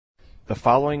The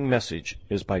following message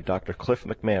is by Dr. Cliff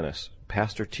McManus,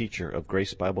 pastor-teacher of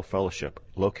Grace Bible Fellowship,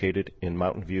 located in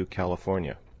Mountain View,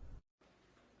 California.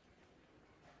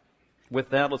 With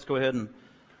that, let's go ahead and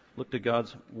look to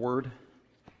God's Word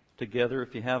together.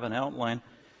 If you have an outline,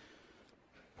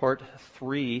 Part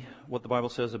 3, what the Bible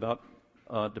says about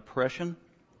depression.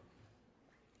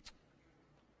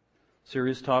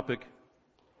 Serious topic,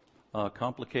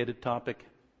 complicated topic,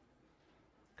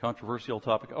 controversial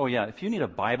topic. Oh yeah, if you need a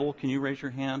Bible, can you raise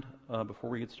your hand before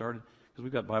we get started? Because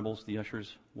we've got Bibles the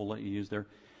ushers will let you use there.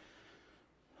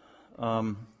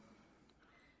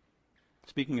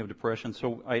 Speaking of depression,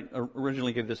 so I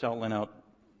originally gave this outline out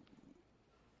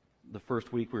the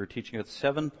first week we were teaching at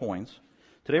 7 points.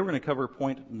 Today we're going to cover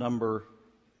point number,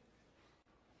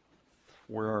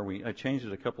 where are we? I changed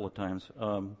it a couple of times,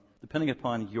 depending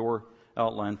upon your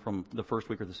outline from the first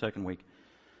week or the second week.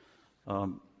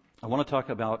 I want to talk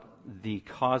about the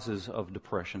causes of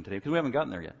depression today, because we haven't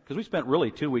gotten there yet. Because we spent really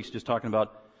 2 weeks just talking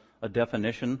about a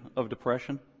definition of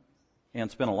depression, and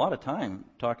spent a lot of time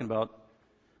talking about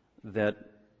that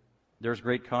there's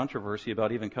great controversy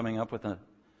about even coming up with an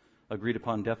agreed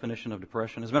upon definition of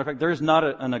depression. As a matter of fact, there is not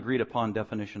an agreed upon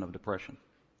definition of depression.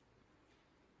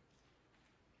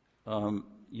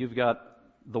 You've got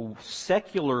the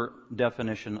secular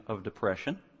definition of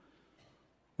depression,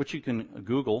 which you can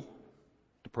Google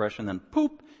depression, then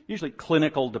poop, usually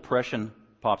clinical depression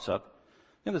pops up.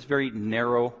 And this very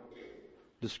narrow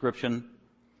description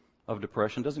of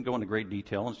depression doesn't go into great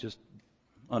detail. It's just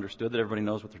understood that everybody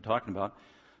knows what they're talking about.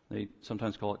 They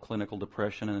sometimes call it clinical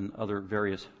depression and other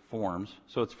various forms.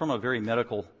 So it's from a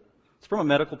medical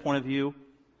point of view,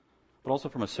 but also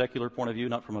from a secular point of view,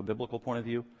 not from a biblical point of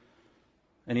view.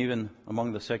 And even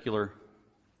among the secular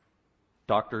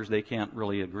doctors, they can't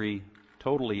really agree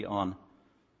totally on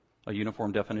a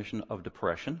uniform definition of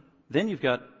depression. Then you've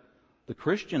got the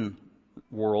Christian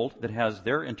world that has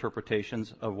their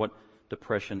interpretations of what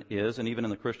depression is, and even in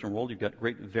the Christian world you've got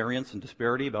great variance and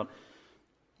disparity about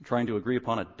trying to agree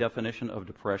upon a definition of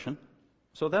depression.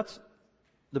 So that's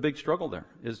the big struggle there,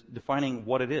 is defining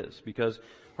what it is. Because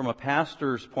from a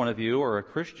pastor's point of view or a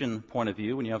Christian point of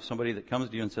view, when you have somebody that comes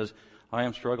to you and says, I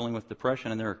am struggling with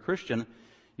depression, and they're a Christian,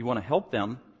 you want to help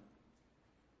them.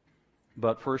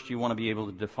 But first you want to be able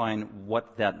to define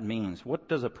what that means. What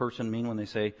does a person mean when they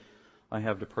say, I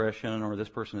have depression, or this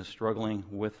person is struggling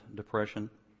with depression?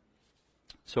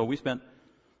 So we spent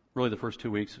really the first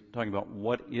 2 weeks talking about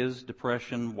what is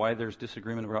depression, why there's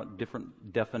disagreement about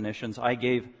different definitions. I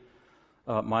gave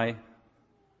my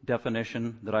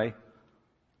definition that I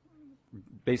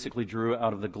basically drew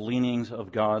out of the gleanings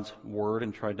of God's Word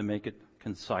and tried to make it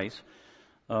concise.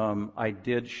 I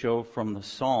did show from the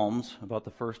Psalms, about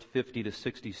the first 50 to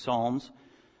 60 Psalms,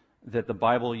 that the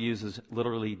Bible uses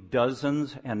literally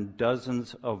dozens and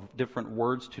dozens of different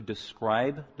words to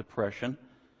describe depression.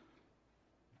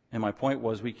 And my point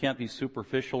was, we can't be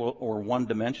superficial or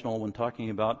one-dimensional when talking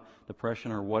about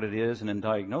depression or what it is and in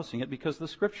diagnosing it, because the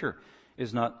Scripture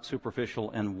is not superficial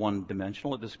and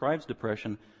one-dimensional. It describes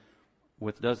depression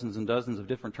with dozens and dozens of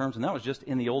different terms, and that was just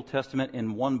in the Old Testament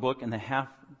in one book, in the half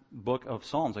book of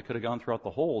Psalms. I could have gone throughout the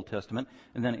whole Old Testament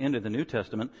and then into the New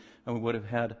Testament, and we would have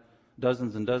had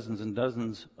dozens and dozens and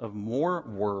dozens of more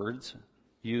words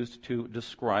used to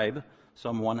describe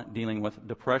someone dealing with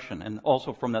depression. And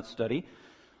also from that study,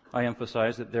 I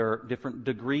emphasize that there are different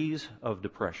degrees of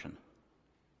depression,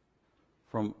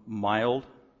 from mild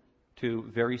to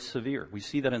very severe. We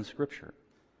see that in Scripture.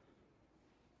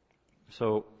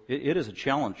 So it is a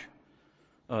challenge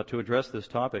to address this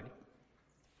topic.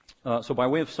 So by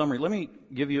way of summary, let me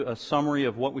give you a summary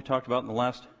of what we talked about in the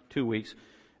last 2 weeks,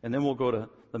 and then we'll go to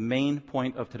the main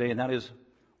point of today, and that is,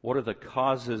 what are the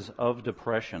causes of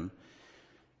depression?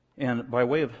 And by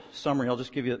way of summary, I'll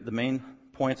just give you the main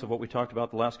points of what we talked about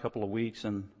the last couple of weeks,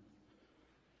 and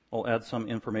I'll add some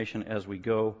information as we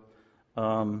go.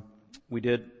 We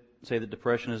did say that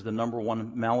depression is the number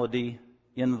one malady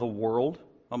in the world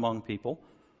among people.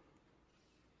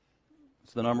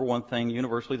 It's the number one thing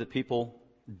universally that people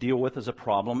deal with as a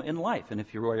problem in life. And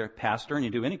if you're a pastor and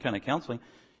you do any kind of counseling,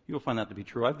 you will find that to be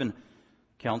true. I've been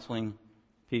counseling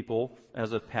people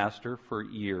as a pastor for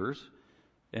years,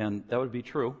 and that would be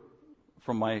true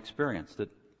from my experience, that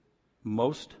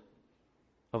most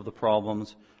of the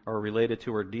problems are related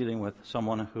to or dealing with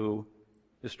someone who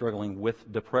is struggling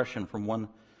with depression from one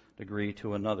degree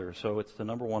to another. So it's the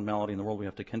number one malady in the world we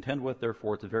have to contend with.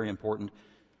 Therefore, it's very important.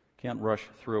 Can't rush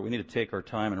through it. We need to take our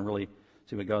time and really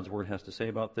see what God's Word has to say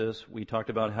about this. We talked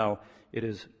about how it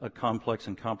is a complex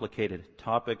and complicated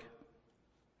topic,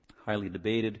 highly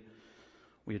debated.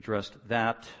 We addressed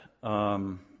that.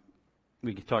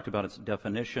 We talked about its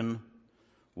definition,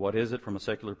 What is it from a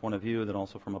secular point of view, then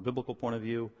also from a biblical point of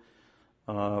view.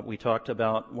 We talked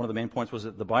about, one of the main points was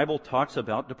that the Bible talks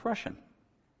about depression.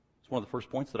 It's one of the first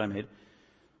points that I made,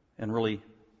 and really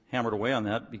hammered away on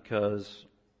that because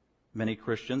many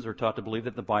Christians are taught to believe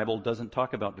that the Bible doesn't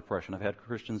talk about depression. I've had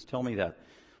Christians tell me that.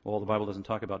 Well, the Bible doesn't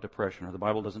talk about depression, or the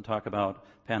Bible doesn't talk about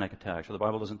panic attacks, or the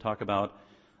Bible doesn't talk about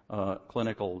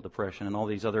clinical depression, and all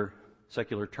these other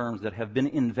secular terms that have been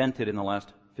invented in the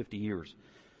last 50 years.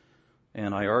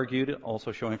 And I argued,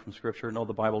 also showing from Scripture, no,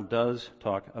 the Bible does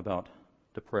talk about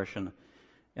depression,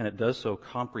 and it does so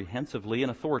comprehensively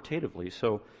and authoritatively.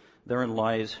 So therein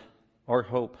lies our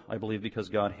hope, I believe, because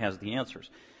God has the answers.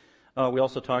 We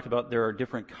also talked about there are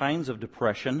different kinds of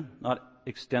depression, not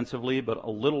extensively, but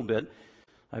a little bit.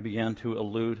 I began to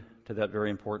allude to that very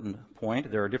important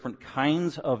point. There are different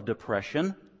kinds of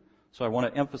depression, so I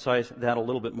want to emphasize that a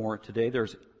little bit more today.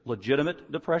 There's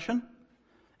legitimate depression,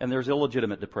 and there's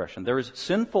illegitimate depression. There is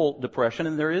sinful depression,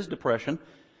 and there is depression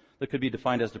that could be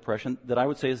defined as depression that I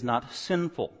would say is not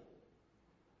sinful.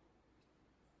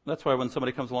 That's why when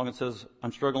somebody comes along and says,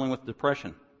 I'm struggling with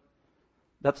depression,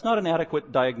 that's not an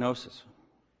adequate diagnosis.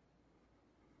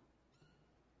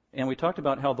 And we talked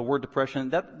about how the word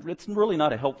depression, it's really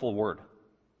not a helpful word.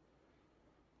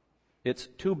 It's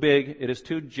too big, it is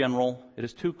too general, it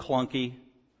is too clunky,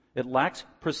 it lacks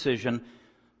precision,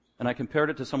 and I compared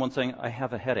it to someone saying, I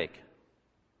have a headache.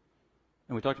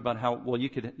 And we talked about how, well,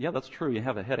 that's true, you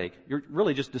have a headache. You're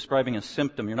really just describing a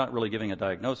symptom, you're not really giving a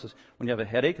diagnosis. When you have a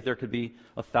headache, there could be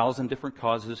 1,000 different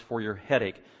causes for your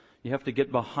headache. You have to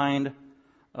get behind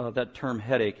that term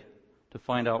headache to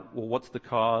find out, well, what's the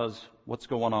cause, what's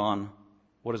going on,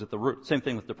 what is at the root. Same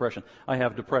thing with depression. I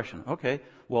have depression. Okay,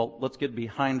 well, let's get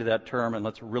behind that term and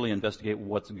let's really investigate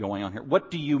what's going on here. What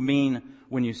do you mean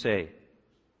when you say,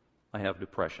 I have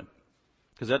depression?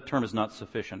 Because that term is not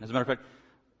sufficient. As a matter of fact,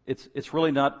 it's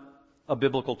really not a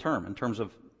biblical term in terms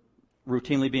of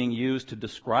routinely being used to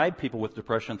describe people with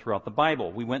depression throughout the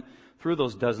Bible. We went through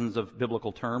those dozens of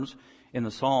biblical terms in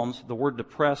the Psalms. The word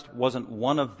depressed wasn't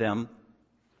one of them,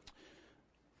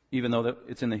 even though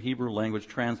it's in the Hebrew language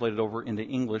translated over into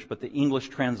English, but the English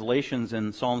translations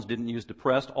in Psalms didn't use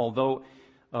depressed, although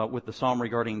with the psalm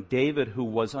regarding David, who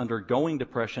was undergoing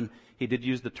depression, he did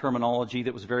use the terminology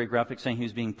that was very graphic, saying he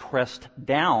was being pressed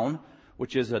down,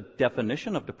 which is a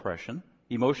definition of depression,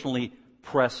 emotionally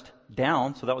pressed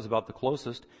down, so that was about the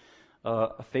closest.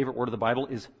 A favorite word of the Bible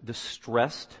is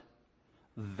distressed,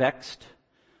 vexed,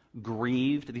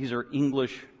 grieved. These are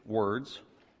English words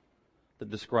that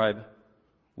describe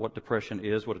what depression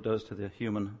is, what it does to the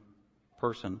human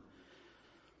person.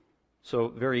 So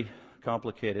very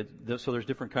complicated. So there's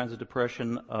different kinds of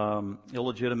depression,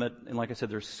 illegitimate, and like I said,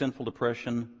 there's sinful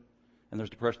depression, and there's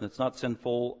depression that's not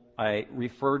sinful. I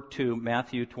referred to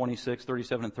Matthew 26,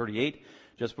 37, and 38,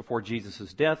 just before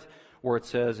Jesus' death, where it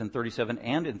says in 37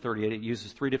 and in 38, it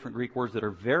uses three different Greek words that are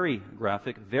very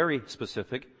graphic, very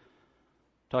specific,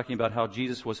 talking about how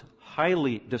Jesus was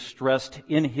highly distressed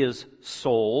in his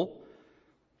soul,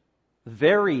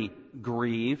 very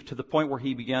grieved, to the point where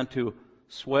he began to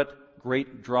sweat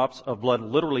great drops of blood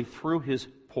literally through his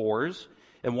pores.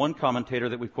 And one commentator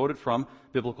that we quoted from,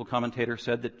 biblical commentator,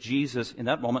 said that Jesus in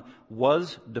that moment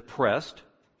was depressed,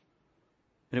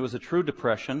 and it was a true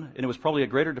depression, and it was probably a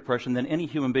greater depression than any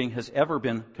human being has ever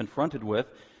been confronted with.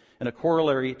 And a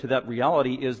corollary to that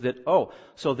reality is that,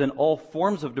 so then all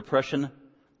forms of depression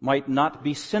might not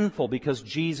be sinful because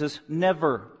Jesus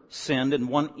never sinned. And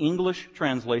one English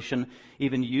translation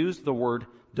even used the word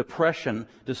depression,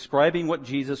 describing what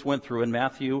Jesus went through in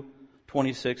Matthew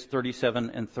 26, 37,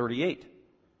 and 38.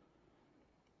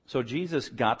 So Jesus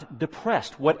got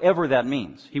depressed, whatever that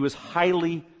means. He was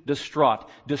highly distraught,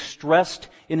 distressed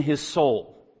in his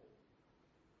soul.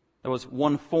 That was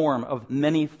one form of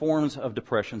many forms of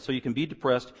depression. So you can be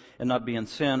depressed and not be in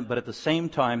sin, but at the same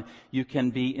time, you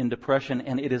can be in depression,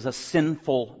 and it is a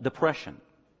sinful depression.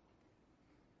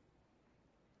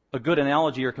 A good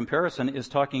analogy or comparison is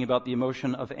talking about the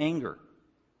emotion of anger.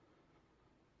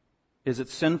 Is it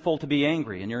sinful to be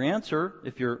angry? And your answer,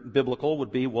 if you're biblical,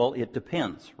 would be, well, it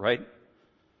depends, right?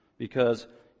 Because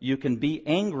you can be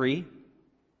angry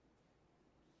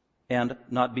and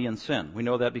not be in sin. We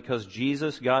know that because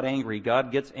Jesus got angry.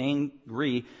 God gets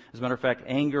angry. As a matter of fact,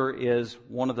 anger is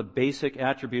one of the basic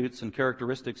attributes and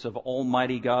characteristics of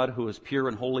Almighty God, who is pure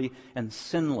and holy and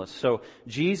sinless. So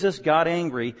Jesus got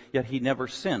angry, yet he never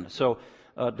sinned. So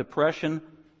depression,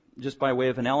 just by way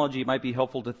of analogy, it might be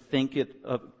helpful to think it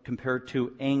compared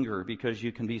to anger, because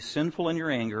you can be sinful in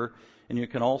your anger, and you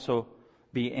can also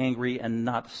be angry and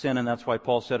not sin. And that's why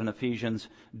Paul said in Ephesians,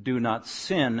 do not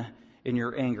sin in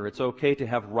your anger. It's okay to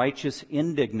have righteous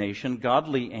indignation,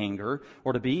 godly anger,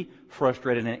 or to be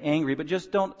frustrated and angry, but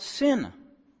just don't sin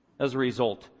as a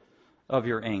result of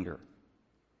your anger.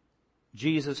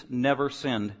 Jesus never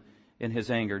sinned in his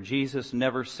anger. Jesus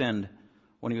never sinned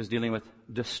when he was dealing with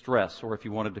distress, or if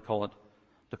you wanted to call it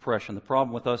depression. The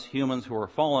problem with us humans who are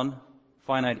fallen,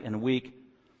 finite and weak,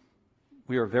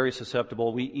 we are very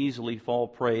susceptible. We easily fall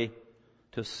prey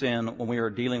to sin when we are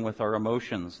dealing with our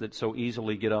emotions that so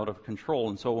easily get out of control.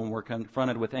 And so when we're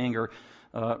confronted with anger,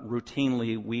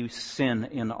 routinely we sin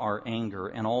in our anger.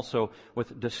 And also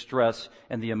with distress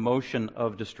and the emotion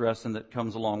of distress and that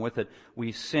comes along with it,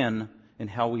 we sin in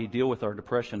how we deal with our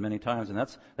depression many times. And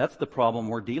that's the problem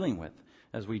we're dealing with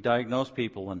as we diagnose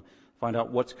people and find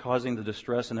out what's causing the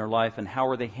distress in their life and how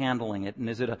are they handling it, and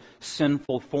is it a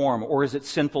sinful form, or is it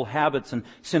sinful habits and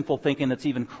sinful thinking that's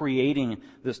even creating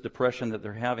this depression that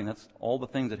they're having. That's all the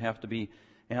things that have to be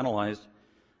analyzed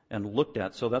and looked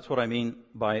at. So that's what I mean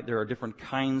by there are different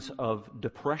kinds of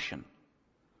depression.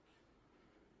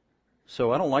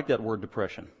 So I don't like that word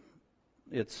depression.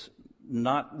 It's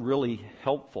not really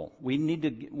helpful. We need to,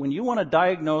 when you want to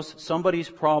diagnose somebody's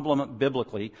problem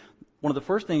biblically, one of the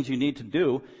first things you need to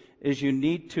do is you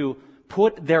need to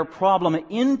put their problem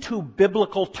into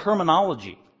biblical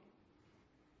terminology.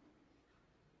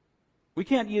 We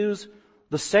can't use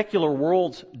the secular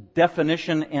world's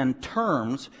definition and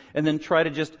terms and then try to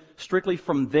just strictly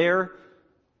from there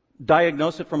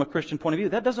diagnose it from a Christian point of view.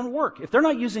 That doesn't work. If they're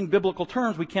not using biblical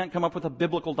terms, we can't come up with a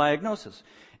biblical diagnosis.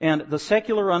 And the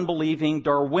secular, unbelieving,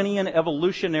 Darwinian,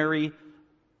 evolutionary,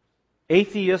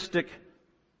 atheistic,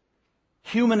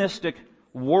 humanistic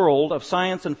world of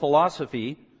science and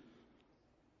philosophy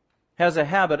has a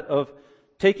habit of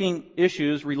taking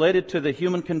issues related to the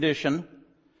human condition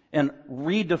and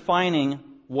redefining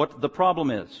what the problem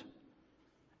is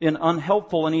in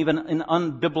unhelpful and even in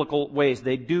unbiblical ways.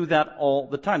 They do that all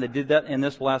the time. They did that in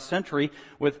this last century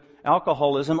with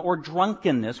alcoholism or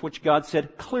drunkenness, which God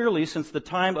said clearly since the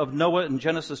time of Noah in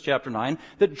Genesis chapter 9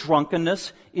 that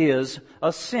drunkenness is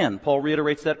a sin. Paul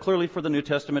reiterates that clearly for the New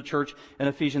Testament church in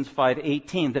Ephesians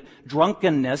 5:18, that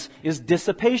drunkenness is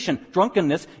dissipation.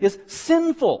 Drunkenness is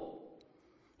sinful.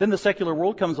 Then the secular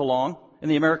world comes along in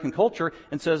the American culture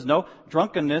and says, no,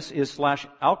 drunkenness is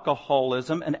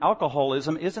 /alcoholism, and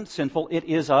alcoholism isn't sinful, it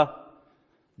is a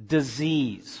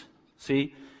disease.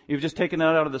 See? You've just taken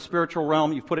that out of the spiritual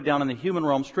realm, you've put it down in the human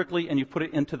realm strictly, and you've put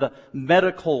it into the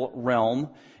medical realm,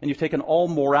 and you've taken all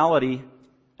morality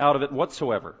out of it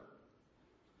whatsoever.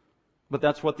 But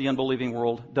that's what the unbelieving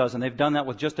world does, and they've done that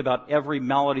with just about every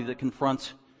malady that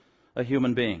confronts a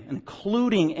human being,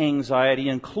 including anxiety,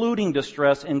 including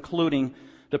distress, including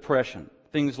depression.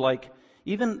 Things like,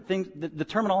 even things, the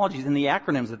terminologies and the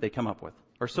acronyms that they come up with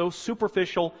are so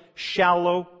superficial,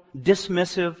 shallow,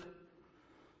 dismissive.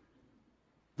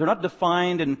 They're not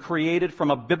defined and created from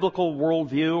a biblical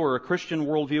worldview or a Christian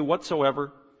worldview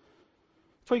whatsoever.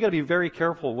 That's why you got to be very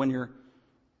careful when you're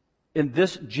in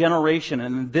this generation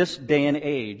and in this day and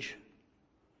age.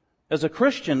 As a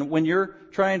Christian, when you're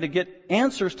trying to get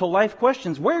answers to life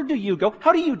questions, where do you go?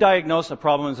 How do you diagnose a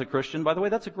problem as a Christian? By the way,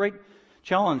 that's a great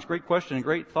challenge, great question, and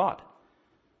great thought.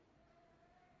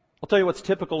 I'll tell you what's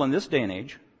typical in this day and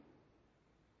age.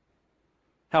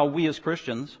 How we as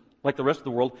Christians, like the rest of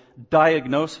the world,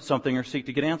 diagnose something or seek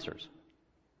to get answers.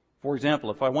 For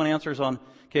example, if I want answers on,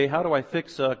 how do I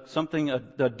fix a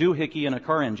doohickey in a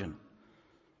car engine?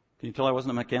 Can you tell I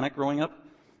wasn't a mechanic growing up?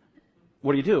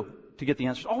 What do you do to get the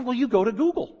answers? Oh, well, you go to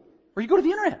Google, or you go to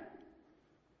the internet.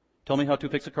 Tell me how to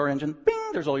fix a car engine.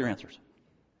 Bing, there's all your answers.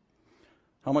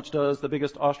 How much does the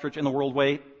biggest ostrich in the world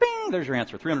weigh? Bing, there's your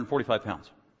answer, 345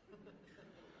 pounds.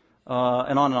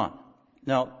 And on and on.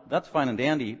 Now, that's fine and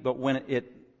dandy, but when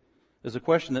it is a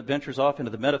question that ventures off into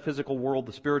the metaphysical world,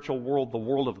 the spiritual world, the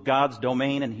world of God's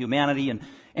domain and humanity and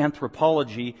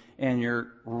anthropology, and you're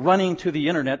running to the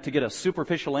internet to get a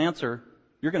superficial answer,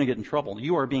 you're going to get in trouble.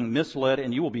 You are being misled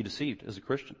and you will be deceived as a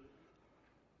Christian.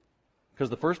 Because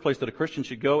the first place that a Christian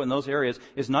should go in those areas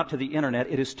is not to the internet,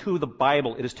 it is to the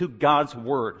Bible, it is to God's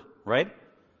Word, right?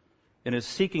 And is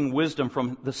seeking wisdom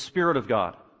from the Spirit of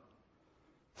God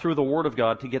through the Word of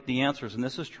God to get the answers. And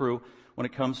this is true when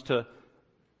it comes to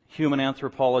human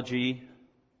anthropology,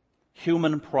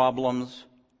 human problems.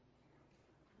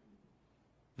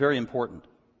 Very important.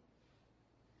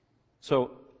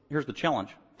 So here's the challenge.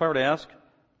 If I were to ask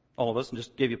all of us and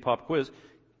just gave you a pop quiz,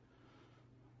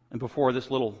 and before this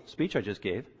little speech I just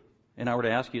gave, and I were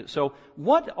to ask you, so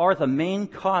what are the main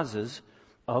causes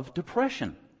of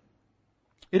depression?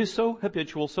 It is so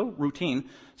habitual, so routine,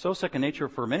 so second nature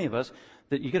for many of us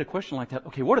that you get a question like that.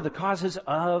 Okay, what are the causes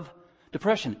of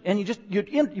Depression. And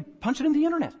you punch it in the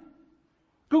internet.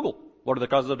 Google. What are the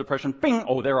causes of depression? Bing.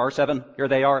 Oh, there are 7. Here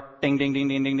they are. Ding, ding, ding,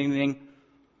 ding, ding, ding, ding.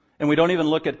 And we don't even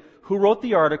look at who wrote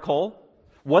the article,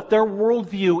 what their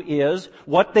worldview is,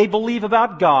 what they believe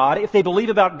about God, if they believe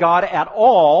about God at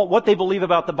all, what they believe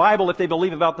about the Bible, if they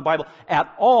believe about the Bible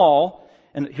at all.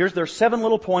 And here's their 7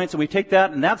 little points, and we take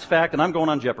that, and that's fact, and I'm going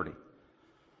on Jeopardy.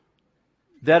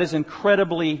 That is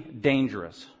incredibly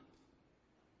dangerous.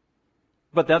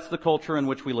 But that's the culture in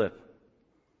which we live.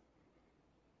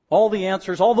 All the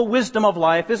answers, all the wisdom of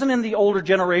life isn't in the older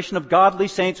generation of godly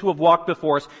saints who have walked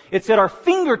before us. It's at our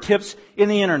fingertips in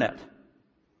the internet.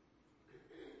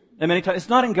 And many times, it's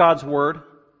not in God's Word.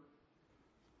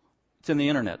 It's in the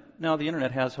internet. Now, the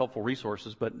internet has helpful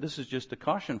resources, but this is just a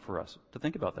caution for us to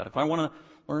think about that. If I want to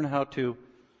learn how to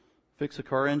fix a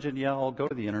car engine, yeah, I'll go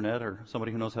to the internet or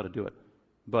somebody who knows how to do it.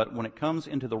 But when it comes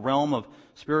into the realm of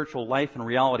spiritual life and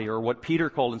reality, or what Peter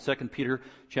called in 2 Peter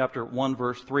chapter 1,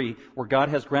 verse 3, where God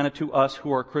has granted to us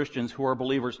who are Christians, who are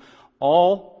believers,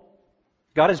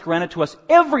 God has granted to us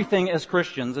everything as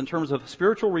Christians in terms of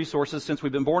spiritual resources since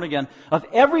we've been born again, of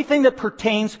everything that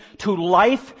pertains to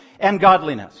life and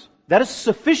godliness. That is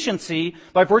sufficiency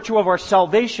by virtue of our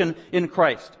salvation in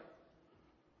Christ.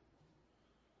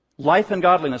 Life and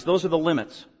godliness, those are the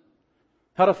limits.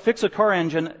 How to fix a car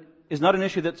engine is not an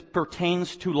issue that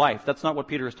pertains to life. That's not what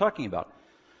Peter is talking about.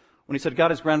 When he said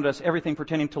God has granted us everything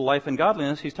pertaining to life and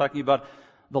godliness, he's talking about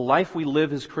the life we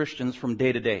live as Christians from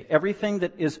day to day. Everything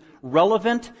that is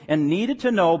relevant and needed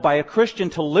to know by a Christian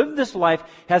to live this life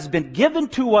has been given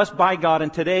to us by God,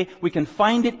 and today we can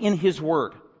find it in His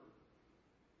Word.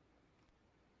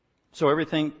 So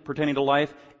everything pertaining to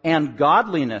life and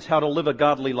godliness, how to live a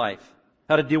godly life,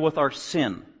 how to deal with our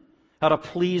sin, how to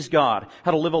please God,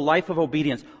 how to live a life of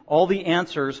obedience. All the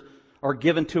answers are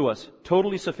given to us,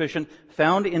 totally sufficient,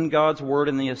 found in God's Word,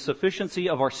 and the sufficiency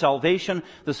of our salvation,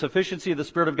 the sufficiency of the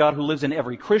Spirit of God who lives in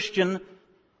every Christian.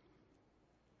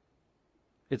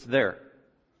 It's there.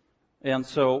 And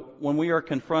so when we are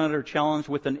confronted or challenged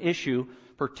with an issue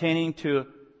pertaining to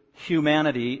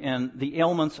humanity and the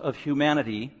ailments of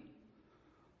humanity,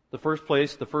 the first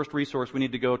place, the first resource we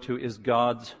need to go to is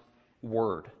God's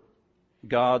Word.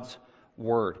 God's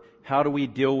Word. How do we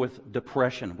deal with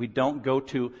depression? We don't go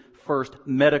to first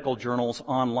medical journals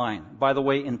online. By the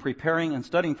way, in preparing and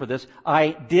studying for this, I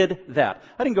did that.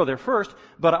 I didn't go there first,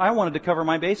 but I wanted to cover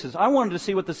my bases. I wanted to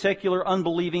see what the secular,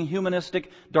 unbelieving,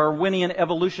 humanistic, Darwinian,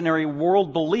 evolutionary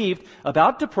world believed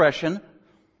about depression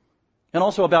and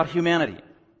also about humanity.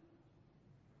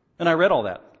 And I read all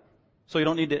that. So you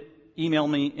don't need to email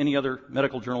me any other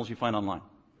medical journals you find online.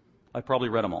 I probably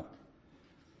read them all.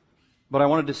 But I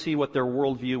wanted to see what their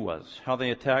worldview was, how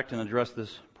they attacked and addressed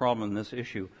this problem, this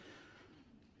issue.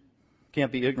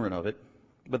 Can't be ignorant of it.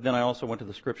 But then I also went to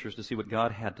the Scriptures to see what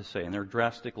God had to say, and they're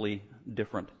drastically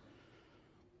different.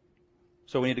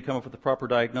 So we need to come up with the proper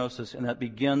diagnosis, and that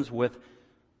begins with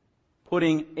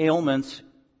putting ailments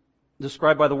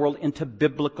described by the world into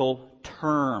biblical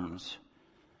terms.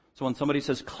 So when somebody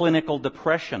says clinical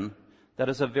depression, that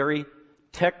is a very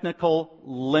technical,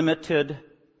 limited,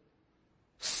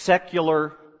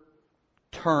 secular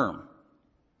term.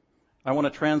 I want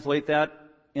to translate that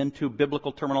into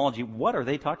biblical terminology. What are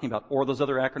they talking about? Or those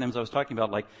other acronyms I was talking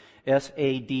about, like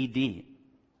SADD.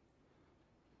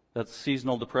 That's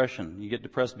seasonal depression. You get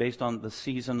depressed based on the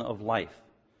season of life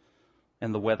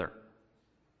and the weather.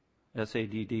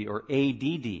 SADD or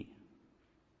ADD.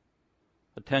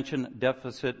 Attention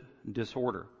Deficit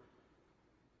Disorder.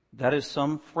 That is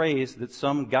some phrase that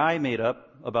some guy made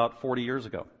up about 40 years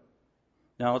ago.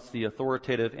 Now it's the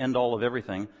authoritative end-all of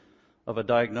everything of a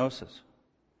diagnosis.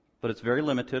 But it's very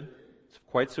limited. It's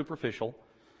quite superficial.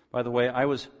 By the way,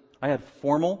 I had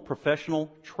formal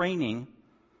professional training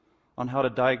on how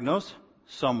to diagnose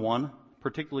someone,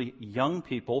 particularly young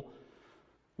people,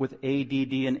 with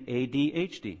ADD and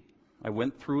ADHD. I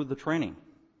went through the training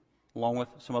along with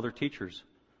some other teachers,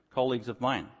 colleagues of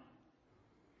mine.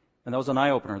 And that was an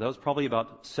eye-opener. That was probably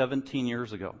about 17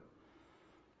 years ago.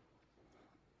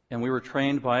 And we were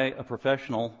trained by a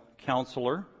professional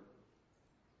counselor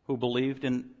who believed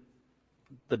in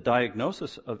the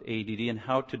diagnosis of ADD and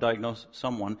how to diagnose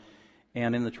someone.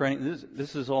 And in the training,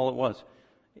 this is all it was.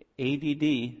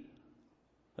 ADD,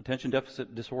 Attention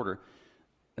Deficit Disorder,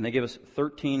 and they gave us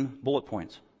 13 bullet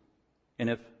points. And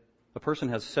if a person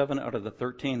has 7 out of the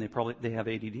 13, they have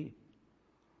ADD.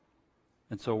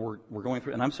 And so we're going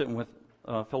through, and I'm sitting with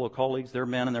fellow colleagues, they're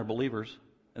men and they're believers,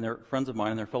 and they're friends of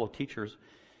mine and they're fellow teachers,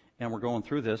 and we're going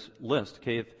through this list.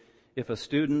 Okay, if a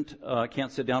student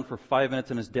can't sit down for 5 minutes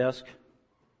in his desk,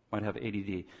 might have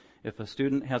ADD. If a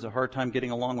student has a hard time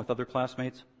getting along with other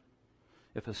classmates,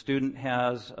 If a student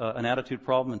has an attitude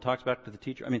problem and talks back to the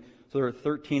teacher, so there are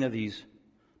 13 of these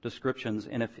descriptions,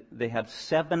 and if they had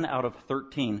 7 out of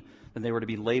 13, then they were to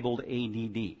be labeled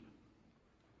ADD.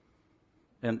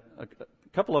 And a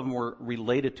couple of them were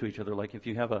related to each other, like if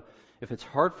it's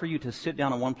hard for you to sit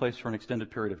down in one place for an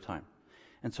extended period of time.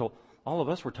 And so all of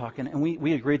us were talking, and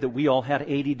we agreed that we all had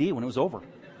ADD when it was over.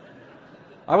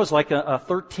 I was like a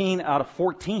 13 out of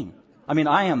 14.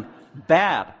 I am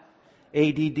bad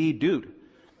ADD dude.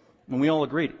 And we all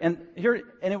agreed.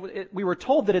 We were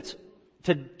told that it's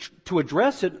to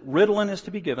address it, Ritalin is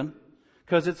to be given,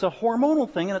 because it's a hormonal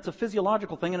thing, and it's a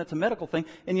physiological thing, and it's a medical thing,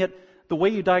 and yet the way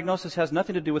you diagnose this has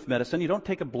nothing to do with medicine. You don't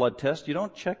take a blood test. You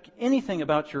don't check anything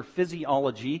about your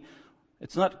physiology.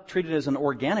 It's not treated as an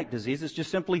organic disease. It's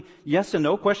just simply yes and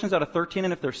no questions out of 13,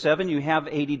 and if there's 7, you have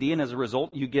ADD, and as a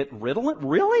result, you get Ritalin?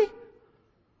 Really?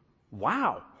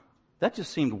 Wow. That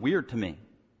just seemed weird to me.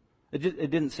 It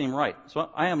didn't seem right. So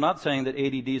I am not saying that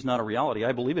ADD is not a reality.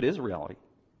 I believe it is a reality.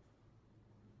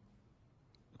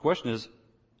 The question is,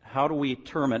 how do we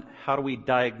term it? How do we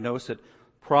diagnose it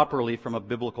properly from a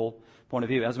biblical point of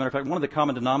view? As a matter of fact, one of the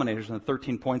common denominators in the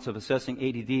 13 points of assessing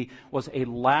ADD was a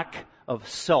lack of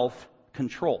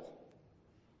self-control.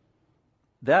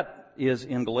 That is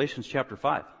in Galatians chapter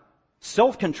 5.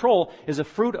 Self-control is a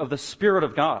fruit of the Spirit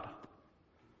of God.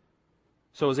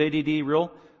 So is ADD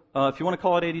real? If you want to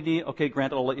call it ADD, okay,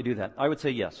 granted, I'll let you do that. I would say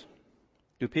yes.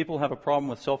 Do people have a problem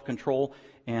with self-control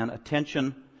and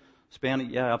attention span?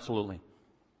 Yeah, absolutely.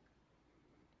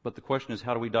 But the question is,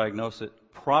 how do we diagnose it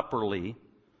properly,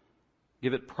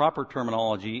 give it proper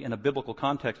terminology in a biblical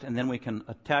context, and then we can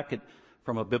attack it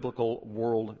from a biblical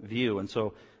world view. And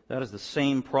so that is the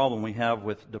same problem we have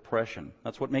with depression.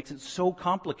 That's what makes it so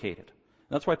complicated.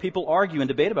 That's why people argue and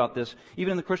debate about this,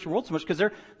 even in the Christian world, so much, because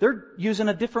they're using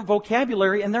a different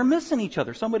vocabulary and they're missing each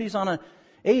other. Somebody's on a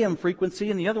AM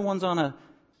frequency and the other one's on a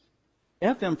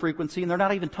FM frequency, and they're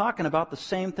not even talking about the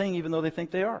same thing, even though they think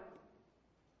they are.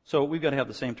 So we've got to have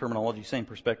the same terminology, same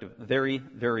perspective. Very,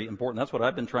 very important. That's what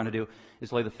I've been trying to do,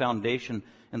 is lay the foundation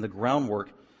and the groundwork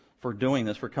for doing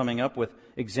this, for coming up with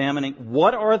examining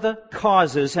what are the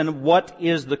causes and what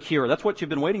is the cure. That's what you've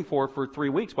been waiting for 3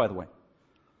 weeks, by the way.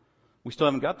 We still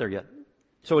haven't got there yet.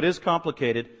 So it is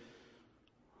complicated.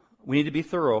 We need to be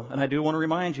thorough. And I do want to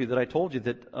remind you that I told you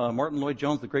that Martin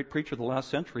Lloyd-Jones, the great preacher of the last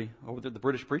century, over there, the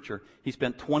British preacher, he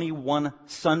spent 21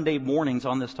 Sunday mornings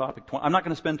on this topic. I'm not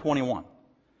going to spend 21.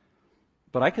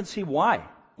 But I can see why,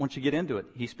 once you get into it.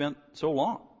 He spent so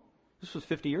long. This was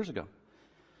 50 years ago.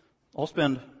 I'll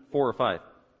spend 4 or 5.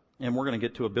 And we're going to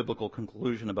get to a biblical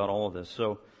conclusion about all of this.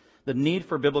 So the need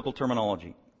for biblical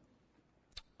terminology.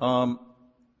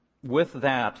 With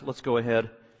that, let's go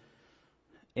ahead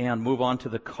and move on to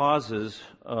the causes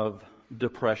of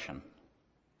depression.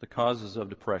 The causes of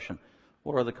depression.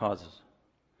 What are the causes?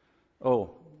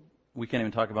 Oh, we can't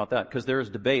even talk about that, because there is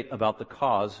debate about the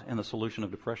cause and the solution of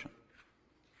depression.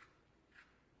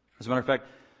 As a matter of fact,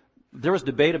 there was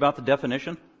debate about the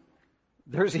definition.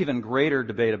 There's even greater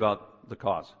debate about the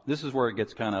cause. This is where it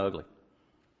gets kind of ugly.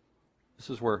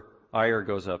 This is where ire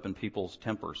goes up in people's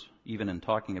tempers, even in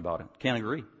talking about it. Can't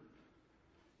agree.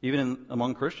 Even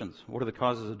among Christians, what are the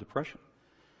causes of depression?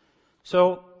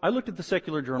 So I looked at the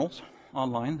secular journals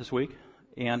online this week,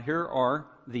 and here are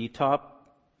the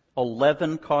top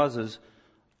 11 causes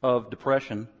of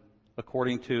depression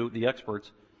according to the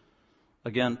experts.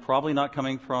 Again, probably not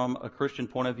coming from a Christian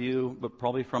point of view, but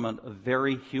probably from a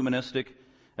very humanistic,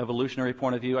 evolutionary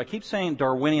point of view. I keep saying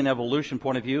Darwinian evolution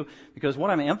point of view because what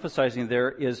I'm emphasizing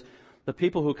there is the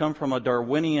people who come from a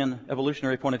Darwinian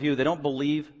evolutionary point of view, they don't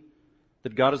believe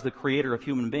that God is the creator of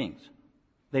human beings.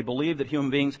 They believe that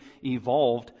human beings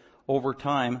evolved over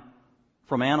time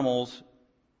from animals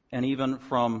and even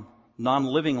from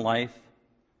non-living life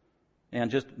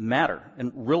and just matter.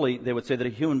 And really, they would say that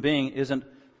a human being isn't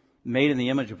made in the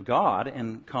image of God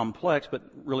and complex, but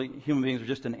really human beings are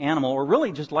just an animal, or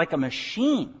really just like a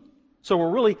machine. So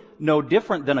we're really no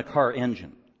different than a car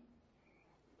engine.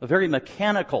 A very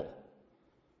mechanical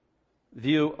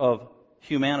view of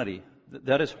humanity.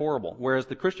 That is horrible. Whereas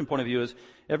the Christian point of view is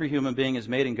every human being is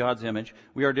made in God's image.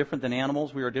 We are different than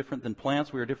animals. We are different than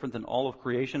plants. We are different than all of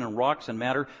creation and rocks and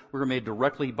matter. We are made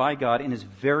directly by God in His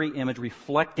very image,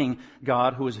 reflecting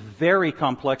God, who is very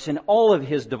complex in all of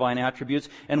His divine attributes.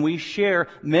 And we share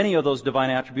many of those divine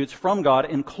attributes from God,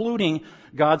 including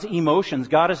God's emotions.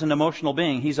 God is an emotional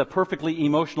being. He's a perfectly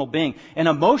emotional being. And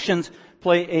emotions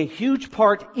play a huge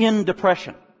part in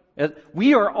depression.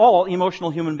 We are all emotional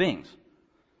human beings.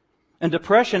 And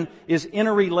depression is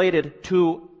interrelated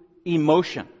to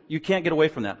emotion. You can't get away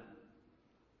from that.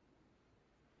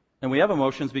 And we have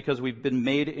emotions because we've been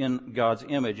made in God's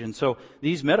image. And so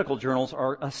these medical journals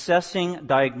are assessing,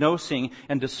 diagnosing,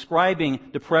 and describing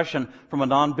depression from a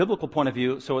non-biblical point of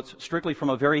view. So it's strictly from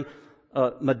a very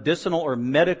medicinal or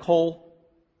medical,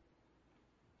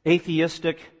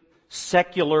 atheistic,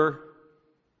 secular,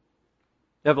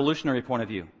 evolutionary point of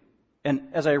view. And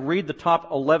as I read the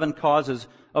top 11 causes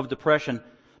of depression,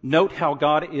 note how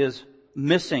God is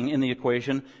missing in the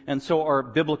equation, and so are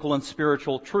biblical and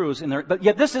spiritual truths in there. But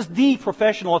yet this is the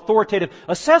professional, authoritative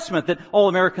assessment that all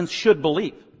Americans should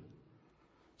believe.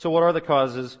 So what are the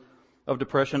causes of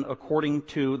depression according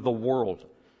to the world?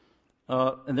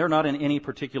 And they're not in any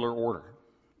particular order.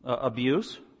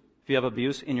 Abuse, if you have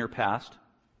abuse in your past.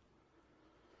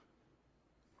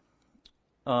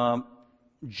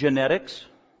 Genetics,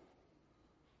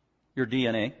 your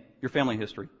DNA, your family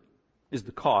history, is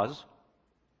the cause.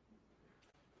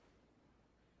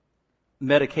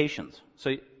 Medications.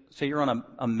 So say you're on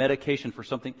a medication for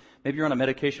something. Maybe you're on a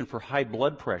medication for high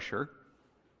blood pressure,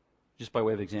 just by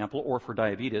way of example, or for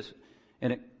diabetes.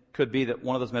 And it could be that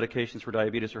one of those medications for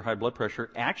diabetes or high blood pressure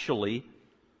actually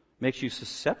makes you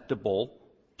susceptible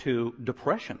to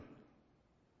depression,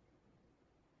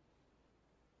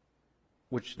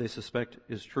 which they suspect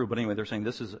is true. But anyway, they're saying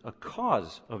this is a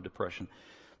cause of depression.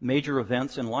 Major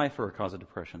events in life are a cause of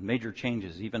depression. Major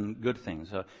changes, even good things.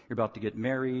 You're about to get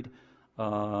married.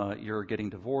 You're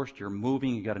getting divorced, you're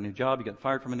moving, you got a new job, you got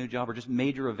fired from a new job, or just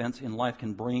major events in life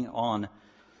can bring on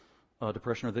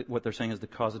depression, or what they're saying is the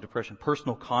cause of depression.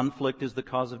 Personal conflict is the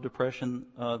cause of depression,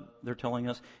 they're telling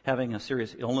us. Having a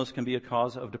serious illness can be a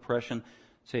cause of depression.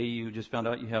 Say you just found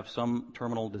out you have some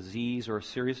terminal disease or a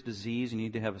serious disease, you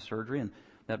need to have a surgery, and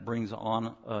that brings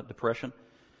on depression.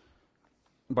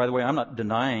 By the way, I'm not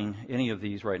denying any of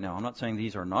these right now. I'm not saying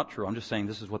these are not true. I'm just saying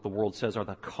this is what the world says are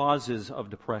the causes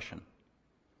of depression.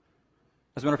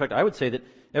 As a matter of fact, I would say that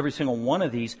every single one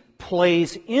of these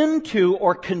plays into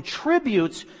or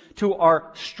contributes to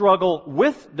our struggle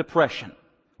with depression,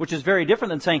 which is very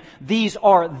different than saying these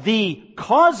are the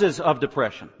causes of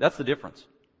depression. That's the difference.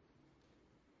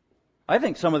 I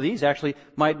think some of these actually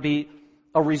might be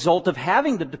a result of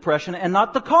having the depression and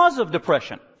not the cause of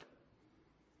depression.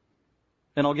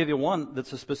 And I'll give you one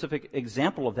that's a specific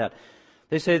example of that.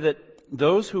 They say that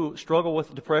those who struggle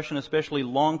with depression, especially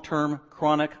long-term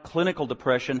chronic clinical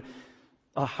depression,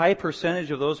 a high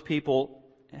percentage of those people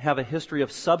have a history of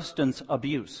substance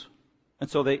abuse. And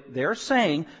so they're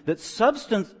saying that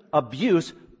substance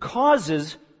abuse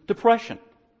causes depression.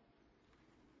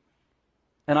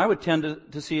 And I would tend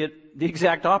to see it the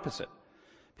exact opposite.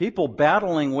 People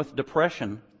battling with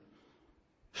depression,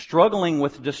 struggling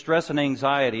with distress and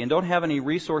anxiety, and don't have any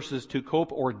resources to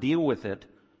cope or deal with it,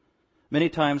 many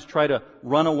times try to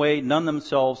run away, numb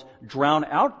themselves, drown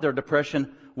out their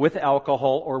depression with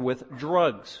alcohol or with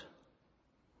drugs.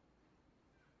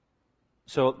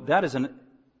 So that is an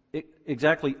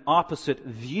exactly opposite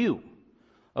view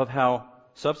of how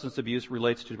substance abuse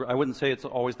relates to. I wouldn't say it's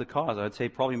always the cause. I'd say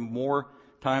probably more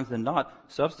times than not,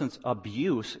 substance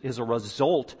abuse is a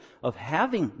result of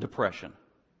having depression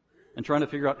and trying to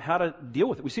figure out how to deal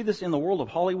with it. We see this in the world of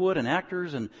Hollywood and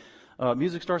actors and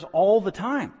music stars all the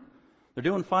time. They're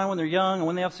doing fine when they're young and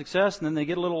when they have success, and then they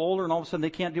get a little older and all of a sudden they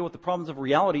can't deal with the problems of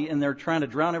reality and they're trying to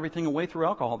drown everything away through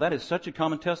alcohol. That is such a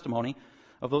common testimony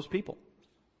of those people.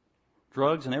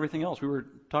 Drugs and everything else. We were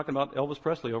talking about Elvis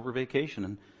Presley over vacation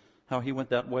and how he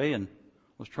went that way and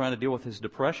was trying to deal with his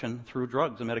depression through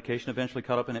drugs. The medication eventually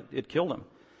caught up and it killed him.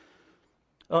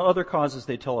 Other causes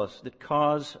they tell us that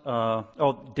cause,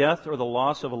 death or the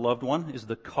loss of a loved one is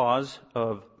the cause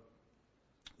of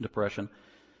depression.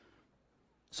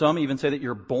 Some even say that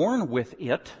you're born with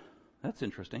it. That's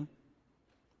interesting.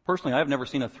 Personally, I've never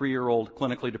seen a 3-year-old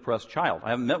clinically depressed child. I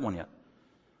haven't met one yet.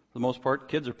 For the most part,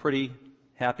 kids are pretty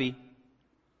happy,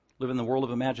 live in the world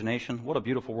of imagination. What a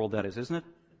beautiful world that is, isn't it?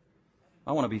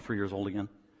 I want to be 3 years old again.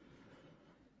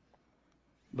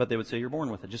 But they would say you're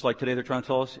born with it. Just like today they're trying to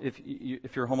tell us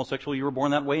if you're homosexual, you were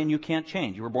born that way and you can't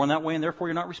change. You were born that way and therefore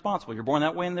you're not responsible. You're born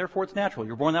that way and therefore it's natural.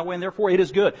 You're born that way and therefore it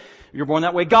is good. You're born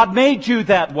that way. God made you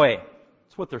that way.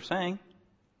 That's what they're saying.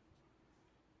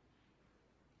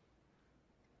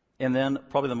 And then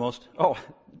probably the most,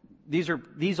 these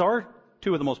are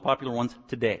two of the most popular ones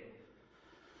today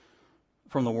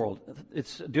from the world.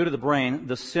 It's due to the brain,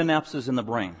 the synapses in the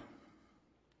brain,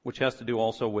 which has to do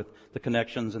also with the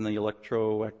connections and the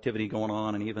electroactivity going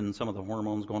on and even some of the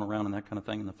hormones going around and that kind of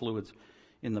thing and the fluids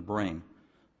in the brain.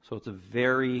 So it's a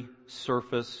very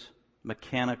surface,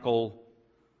 mechanical,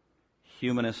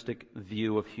 humanistic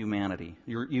view of humanity.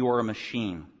 You are a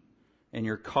machine and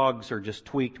your cogs are just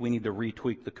tweaked. We need to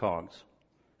retweak the cogs.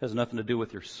 It has nothing to do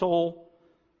with your soul,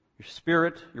 your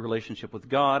spirit, your relationship with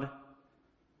God,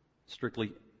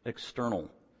 strictly external.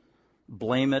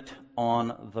 Blame it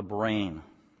on the brain.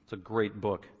 It's a great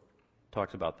book.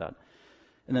 Talks about that.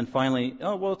 And then finally,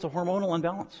 it's a hormonal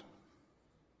imbalance.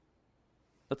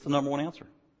 That's the number one answer.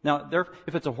 Now,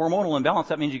 if it's a hormonal imbalance,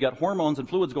 that means you got hormones and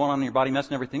fluids going on in your body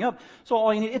messing everything up. So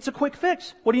all you need, it's a quick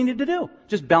fix. What do you need to do?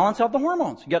 Just balance out the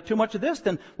hormones. You got too much of this,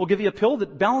 then we'll give you a pill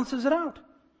that balances it out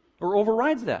or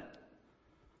overrides that.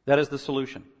 That is the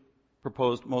solution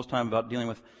proposed most time about dealing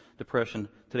with depression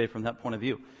today from that point of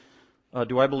view.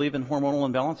 Do I believe in hormonal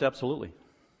imbalance? Absolutely.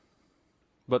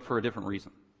 But for a different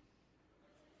reason.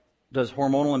 Does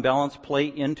hormonal imbalance play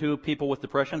into people with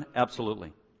depression?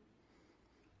 Absolutely.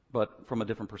 But from a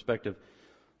different perspective,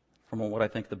 from what I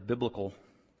think the biblical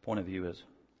point of view is.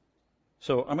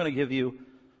 So I'm going to give you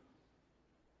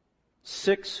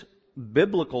 6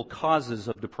 biblical causes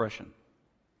of depression.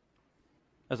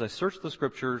 As I searched the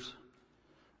scriptures,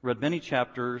 read many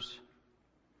chapters,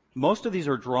 most of these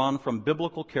are drawn from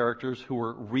biblical characters who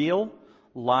were real,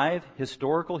 live,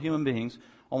 historical human beings.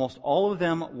 Almost all of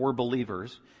them were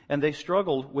believers, and they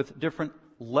struggled with different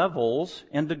levels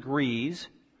and degrees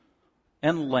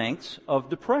and lengths of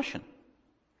depression.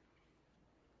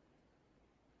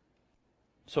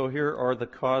 So here are the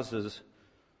causes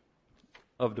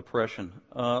of depression.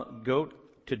 Go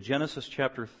to Genesis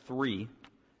chapter 3,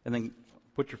 and then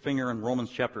put your finger in Romans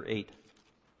chapter 8.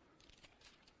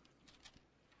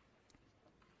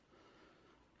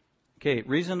 Okay,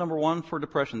 reason number 1 for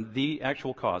depression, the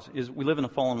actual cause, is we live in a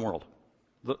fallen world.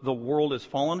 The world is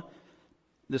fallen.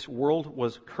 This world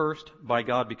was cursed by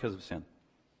God because of sin.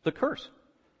 The curse.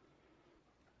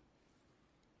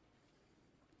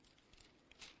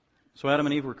 So Adam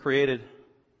and Eve were created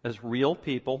as real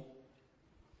people,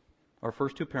 our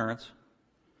first 2 parents.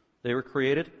 They were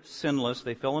created sinless.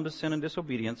 They fell into sin and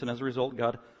disobedience, and as a result,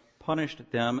 God punished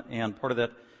them, and part of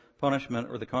that punishment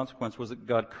or the consequence was that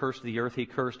God cursed the earth. He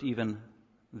cursed even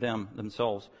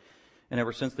themselves. And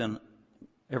ever since then,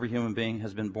 every human being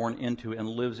has been born into and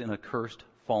lives in a cursed,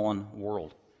 fallen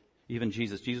world. Even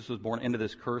Jesus. Jesus was born into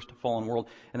this cursed, fallen world,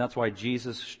 and that's why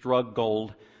Jesus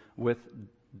struggled with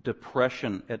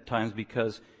depression at times,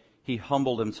 because he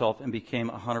humbled himself and became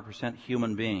a 100%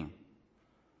 human being.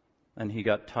 And he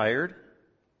got tired,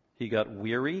 he got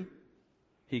weary,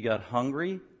 he got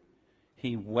hungry,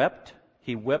 he wept.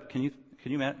 He wept. Can you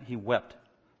imagine? He wept.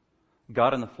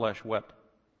 God in the flesh wept.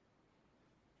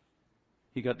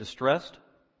 He got distressed.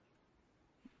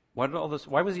 Why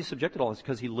was he subjected to all this?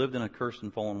 Because he lived in a cursed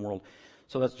and fallen world.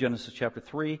 So that's Genesis chapter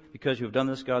 3. Because you have done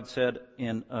this, God said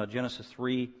in Genesis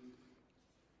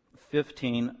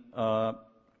 3:15,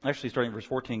 actually starting at verse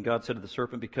 14, God said to the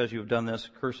serpent, because you have done this,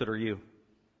 cursed are you,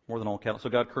 more than all cattle. So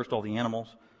God cursed all the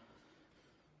animals.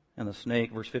 And the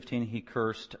snake, verse 15, he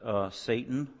cursed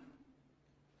Satan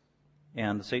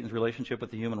and Satan's relationship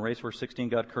with the human race. Verse 16,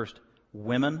 God cursed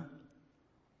women,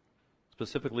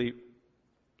 specifically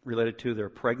related to their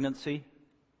pregnancy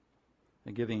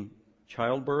and giving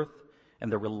childbirth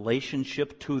and their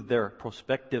relationship to their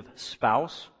prospective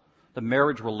spouse. The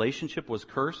marriage relationship was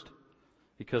cursed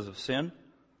because of sin.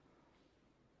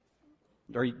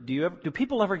 Do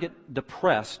people ever get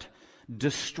depressed,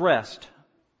 distressed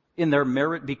in their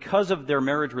marriage because of their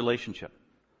marriage relationship?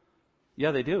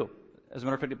 Yeah, they do. As a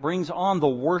matter of fact, it brings on the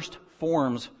worst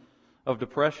forms of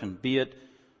depression, be it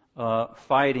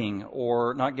fighting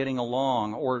or not getting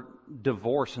along or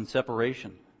divorce and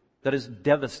separation. That is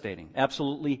devastating,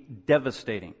 absolutely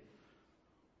devastating.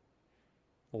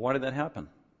 Well, why did that happen?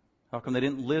 How come they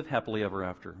didn't live happily ever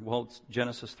after? Well, it's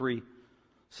Genesis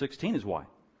 3:16 is why.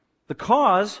 The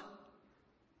cause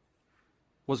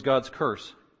was God's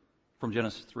curse from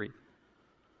Genesis 3.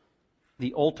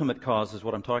 The ultimate cause is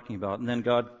what I'm talking about. And then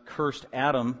God cursed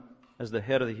Adam as the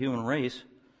head of the human race.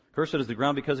 Cursed is the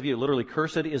ground because of you. Literally,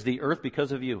 cursed is the earth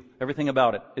because of you. Everything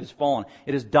about it. It is fallen.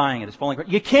 It is dying. It is falling.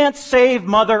 You can't save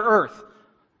Mother Earth.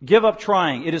 Give up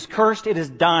trying. It is cursed. It is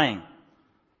dying.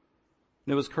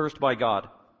 It was cursed by God.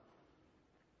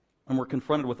 And we're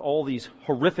confronted with all these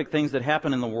horrific things that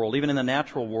happen in the world, even in the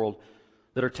natural world,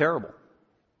 that are terrible.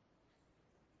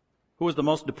 Who was the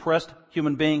most depressed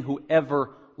human being who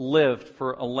ever lived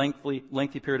for a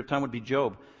lengthy period of time would be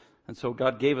Job. And so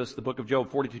God gave us the book of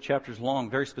Job, 42 chapters long,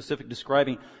 very specific,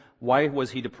 describing why was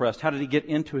he depressed, how did he get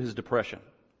into his depression.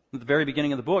 At the very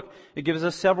beginning of the book, it gives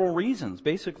us several reasons.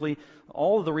 Basically,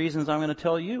 all of the reasons I'm going to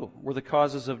tell you were the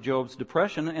causes of Job's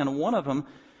depression, and one of them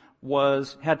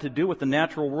had to do with the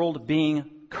natural world being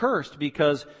cursed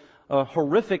because a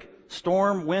horrific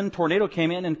storm, wind, tornado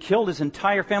came in and killed his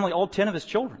entire family, all 10 of his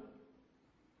children.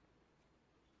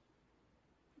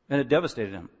 And it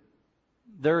devastated him.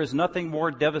 There is nothing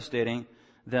more devastating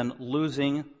than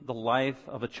losing the life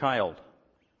of a child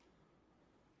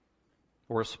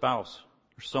or a spouse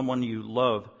or someone you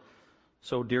love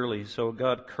so dearly. So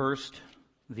God cursed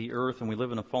the earth, and we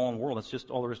live in a fallen world. That's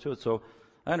just all there is to it. So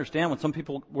I understand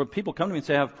when people come to me and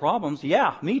say, I have problems.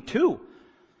 Yeah, me too.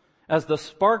 As the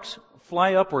sparks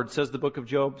fly upward, says the book of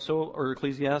Job,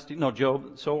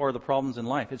 Job, so are the problems in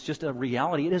life. It's just a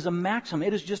reality. It is a maxim.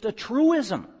 It is just a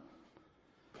truism.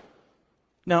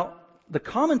 Now, the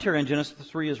commentary on Genesis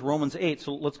 3 is Romans 8,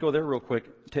 so let's go there real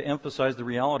quick to emphasize the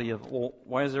reality of, well,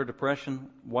 why is there depression?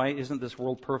 Why isn't this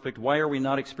world perfect? Why are we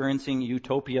not experiencing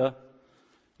utopia,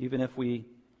 even if we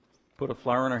put a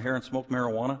flower in our hair and smoke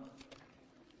marijuana?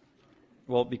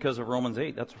 Well, because of Romans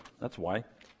 8, that's why.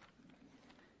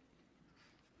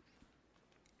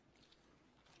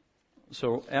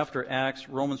 So after Acts,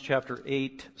 Romans chapter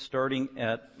 8, starting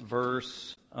at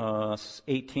verse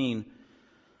 18,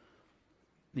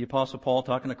 the Apostle Paul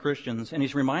talking to Christians, and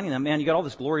he's reminding them, man, you got all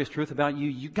this glorious truth about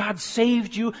you. God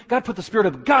saved you. God put the Spirit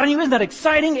of God in you. Isn't that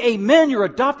exciting? Amen. You're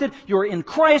adopted. You're in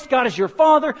Christ. God is your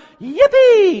Father.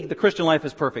 Yippee! The Christian life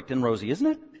is perfect and rosy, isn't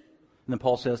it? And then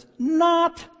Paul says,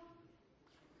 not.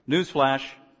 Newsflash,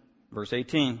 verse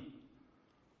 18.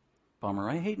 Bummer.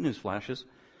 I hate newsflashes.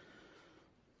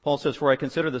 Paul says, for I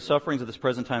consider the sufferings of this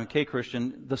present time, okay,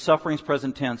 Christian, the sufferings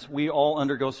present tense. We all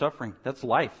undergo suffering. That's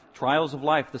life. Trials of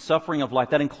life. The suffering of life.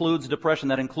 That includes depression.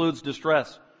 That includes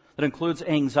distress. That includes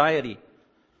anxiety.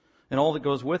 And all that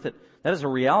goes with it. That is a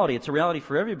reality. It's a reality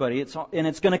for everybody. And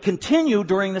it's going to continue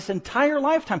during this entire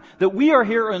lifetime. That we are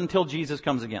here until Jesus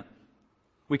comes again.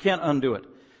 We can't undo it.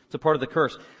 It's a part of the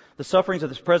curse. The sufferings of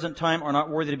this present time are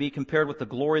not worthy to be compared with the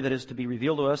glory that is to be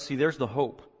revealed to us. See, there's the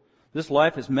hope. This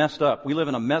life is messed up. We live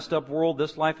in a messed up world.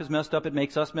 This life is messed up. It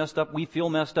makes us messed up. We feel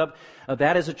messed up.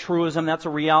 That is a truism. That's a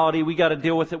reality. We got to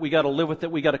deal with it. We got to live with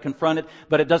it. We got to confront it.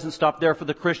 But it doesn't stop there for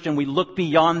the Christian. We look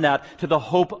beyond that to the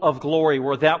hope of glory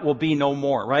where that will be no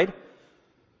more, right?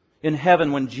 In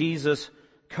heaven when Jesus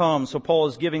comes. So Paul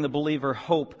is giving the believer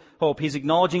hope. He's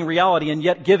acknowledging reality and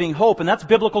yet giving hope. And that's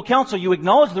biblical counsel. You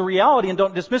acknowledge the reality and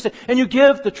don't dismiss it. And you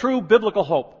give the true biblical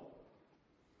hope.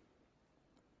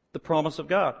 The promise of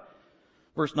God.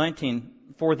 Verse 19,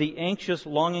 for the anxious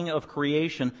longing of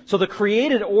creation. So the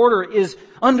created order is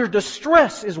under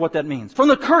distress, is what that means. From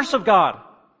the curse of God.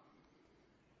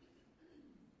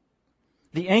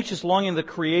 The anxious longing of the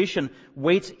creation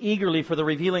waits eagerly for the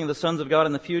revealing of the sons of God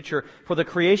in the future. For the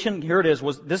creation, here it is,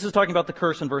 this is talking about the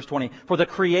curse in verse 20. For the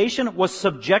creation was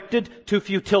subjected to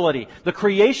futility. The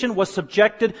creation was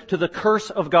subjected to the curse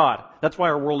of God. That's why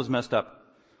our world is messed up.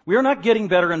 We are not getting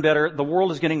better and better. The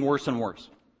world is getting worse and worse.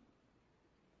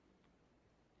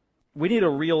 We need a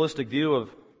realistic view of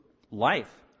life.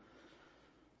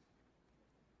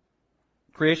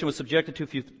 Creation was subjected to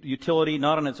futility,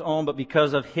 not on its own, but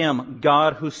because of Him,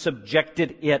 God, who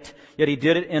subjected it. Yet He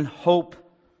did it in hope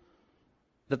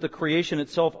that the creation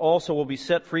itself also will be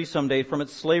set free someday from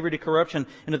its slavery to corruption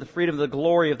into the freedom of the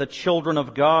glory of the children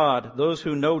of God. Those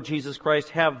who know Jesus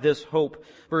Christ have this hope.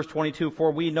 Verse 22,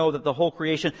 for we know that the whole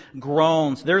creation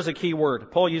groans. There's a key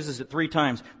word. Paul uses it 3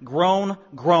 times. Groan,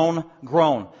 groan,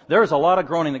 groan. There's a lot of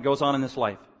groaning that goes on in this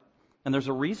life. And there's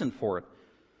a reason for it.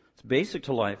 It's basic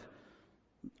to life.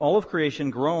 All of creation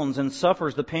groans and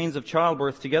suffers the pains of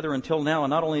childbirth together until now.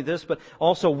 And not only this, but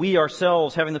also we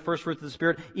ourselves, having the first fruits of the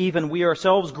Spirit, even we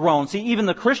ourselves groan. See, even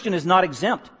the Christian is not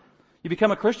exempt. You become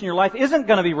a Christian, your life isn't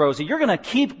going to be rosy. You're going to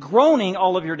keep groaning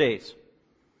all of your days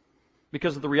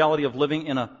because of the reality of living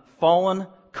in a fallen,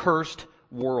 cursed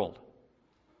world.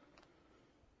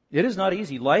 It is not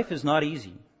easy. Life is not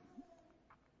easy.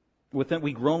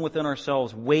 We groan within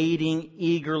ourselves, waiting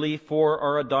eagerly for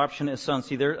our adoption as sons.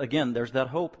 See, there's that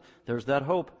hope. There's that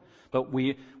hope. But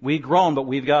we groan, but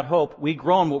we've got hope. We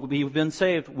groan, but we've been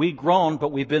saved. We groan,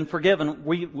 but we've been forgiven.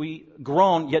 We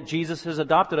groan, yet Jesus has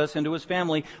adopted us into His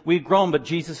family. We groan, but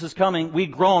Jesus is coming. We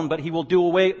groan, but He will do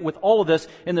away with all of this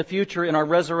in the future in our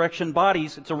resurrection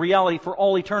bodies. It's a reality for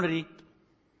all eternity.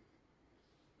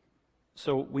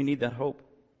 So we need that hope.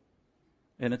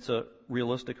 And it's a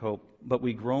realistic hope, but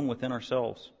we groan within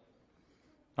ourselves.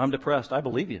 I'm depressed. I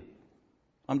believe you.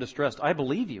 I'm distressed. I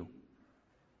believe you.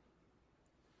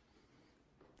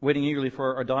 Waiting eagerly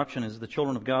for our adoption as the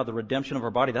children of God, the redemption of our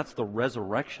body. That's the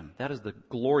resurrection. That is the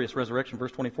glorious resurrection.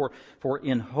 Verse 24, for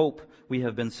in hope we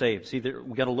have been saved. See,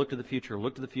 we got to look to the future.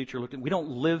 Look to the future. We don't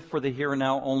live for the here and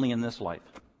now only in this life.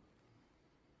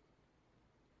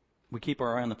 We keep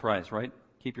our eye on the prize, right?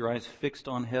 Keep your eyes fixed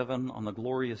on heaven, on the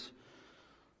glorious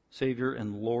Savior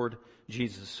and Lord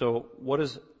Jesus. So what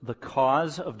is the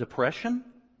cause of depression?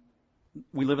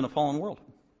 We live in a fallen world.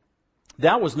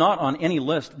 That was not on any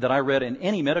list that I read in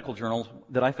any medical journals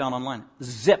that I found online.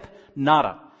 Zip.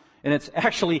 Nada. And it's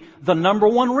actually the number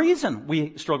one reason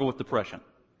we struggle with depression.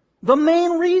 The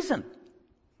main reason.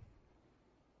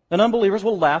 And unbelievers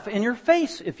will laugh in your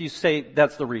face if you say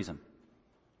that's the reason.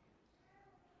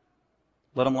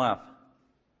 Let them laugh.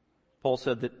 Paul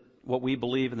said that what we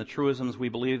believe and the truisms we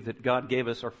believe that God gave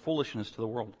us are foolishness to the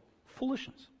world.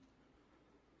 Foolishness.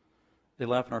 They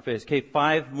laugh in our face. Okay,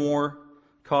 5 more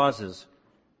causes.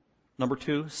 Number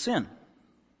 2, sin.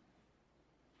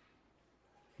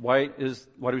 Why do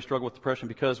we struggle with depression?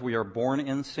 Because we are born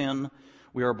in sin.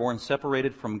 We are born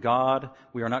separated from God.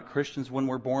 We are not Christians when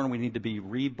we're born. We need to be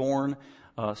reborn.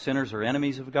 Sinners are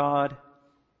enemies of God.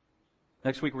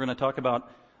 Next week we're going to talk about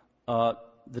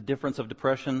the difference of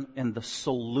depression and the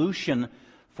solution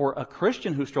for a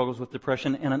Christian who struggles with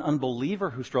depression and an unbeliever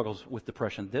who struggles with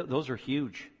depression. Those are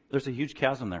huge. There's a huge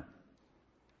chasm there.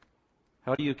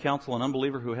 How do you counsel an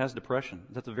unbeliever who has depression?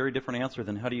 That's a very different answer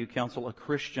than how do you counsel a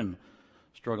Christian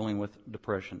struggling with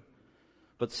depression.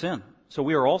 But sin. So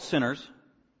we are all sinners.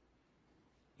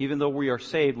 Even though we are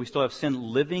saved, we still have sin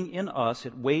living in us.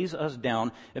 It weighs us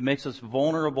down. It makes us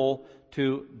vulnerable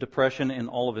to depression in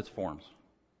all of its forms.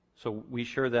 So we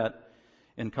share that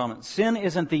in common. Sin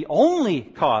isn't the only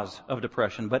cause of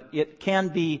depression, but it can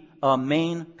be a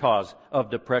main cause of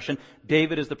depression.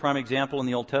 David is the prime example in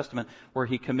the Old Testament where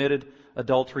he committed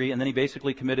adultery and then he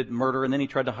basically committed murder and then he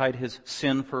tried to hide his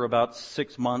sin for about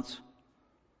 6 months,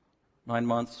 9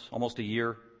 months, almost a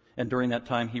year. And during that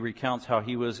time he recounts how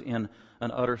he was in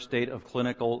an utter state of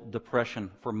clinical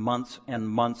depression for months and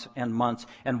months and months.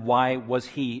 And why was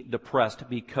he depressed?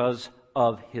 Because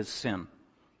of his sin.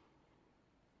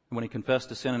 And when he confessed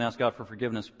to sin and asked God for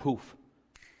forgiveness, poof,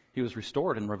 he was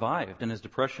restored and revived, and his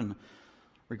depression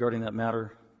regarding that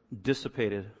matter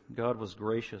dissipated. God was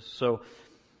gracious. So,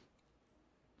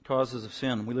 causes of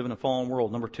sin. We live in a fallen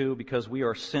world. Number 2, because we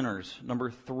are sinners. Number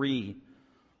 3,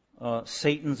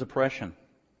 Satan's oppression.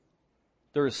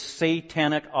 There is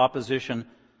satanic opposition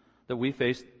that we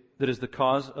face that is the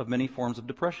cause of many forms of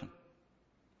depression.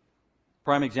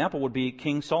 Prime example would be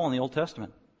King Saul in the Old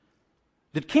Testament.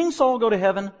 Did King Saul go to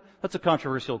heaven? That's a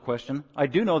controversial question. I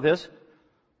do know this.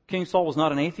 King Saul was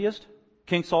not an atheist.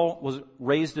 King Saul was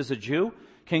raised as a Jew.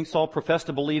 King Saul professed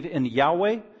to believe in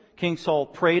Yahweh. King Saul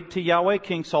prayed to Yahweh.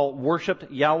 King Saul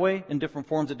worshipped Yahweh in different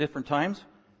forms at different times.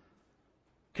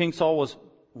 King Saul was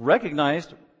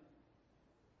recognized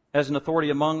as an authority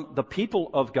among the people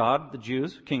of God, the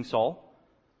Jews, King Saul.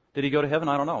 Did he go to heaven?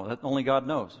 I don't know. That only God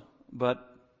knows.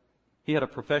 But he had a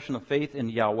profession of faith in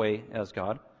Yahweh as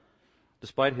God,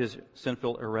 despite his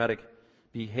sinful, erratic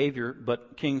behavior.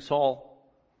 But King Saul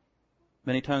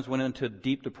many times went into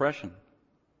deep depression.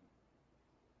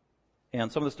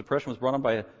 And some of this depression was brought on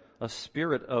by a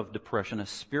spirit of depression, a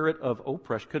spirit of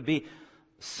oppression. Could be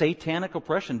satanic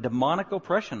oppression, demonic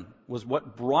oppression was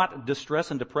what brought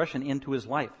distress and depression into his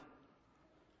life.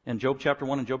 In Job chapter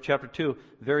 1 and Job chapter 2,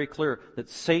 very clear that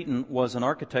Satan was an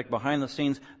architect behind the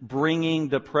scenes bringing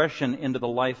depression into the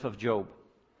life of Job.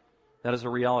 That is a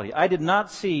reality. I did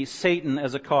not see Satan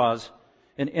as a cause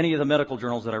in any of the medical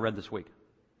journals that I read this week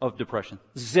of depression.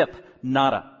 Zip,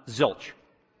 nada, zilch.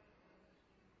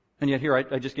 And yet here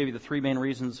I just gave you the 3 main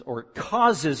reasons or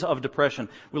causes of depression.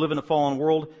 We live in a fallen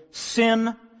world.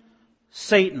 Sin,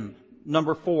 Satan.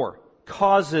 Number 4,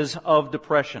 causes of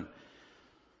depression.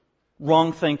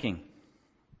 Wrong thinking.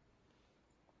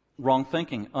 Wrong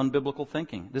thinking, unbiblical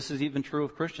thinking. This is even true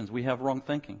of Christians. We have wrong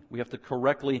thinking. We have to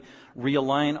correctly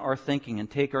realign our thinking and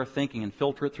take our thinking and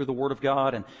filter it through the Word of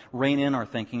God and rein in our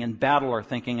thinking and battle our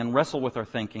thinking and wrestle with our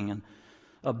thinking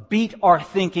and beat our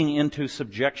thinking into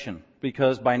subjection.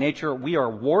 Because by nature we are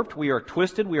warped, we are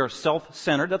twisted, we are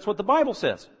self-centered. That's what the Bible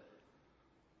says.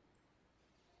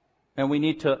 And we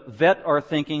need to vet our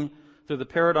thinking through the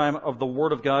paradigm of the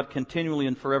Word of God continually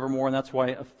and forevermore. And that's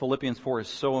why Philippians 4 is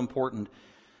so important.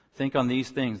 Think on these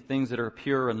things that are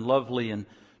pure and lovely and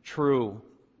true.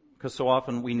 Because so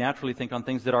often we naturally think on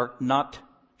things that are not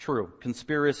true.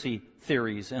 Conspiracy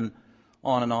theories and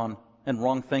on, and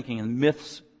wrong thinking and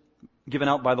myths given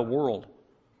out by the world.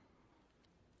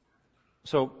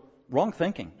 So, wrong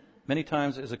thinking many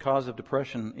times is a cause of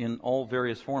depression in all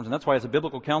various forms. And that's why as a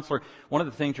biblical counselor, one of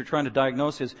the things you're trying to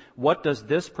diagnose is what does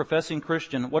this professing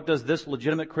Christian, what does this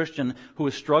legitimate Christian who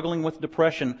is struggling with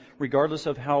depression, regardless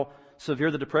of how severe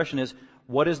the depression is,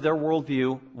 what is their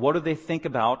worldview? What do they think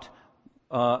about?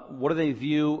 What do they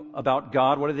view about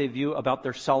God? What do they view about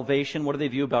their salvation? What do they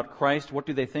view about Christ? What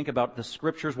do they think about the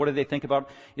Scriptures? What do they think about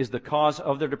is the cause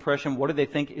of their depression? What do they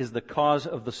think is the cause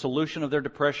of the solution of their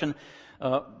depression?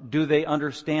 Do they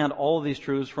understand all of these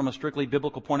truths from a strictly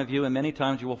biblical point of view? And many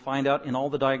times you will find out in all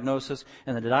the diagnosis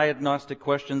and the diagnostic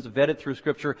questions vetted through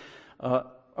Scripture,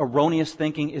 erroneous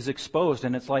thinking is exposed.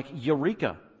 And it's like,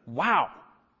 eureka! Wow!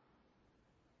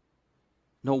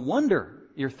 No wonder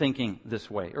you're thinking this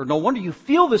way, or no wonder you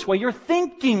feel this way. Your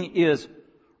thinking is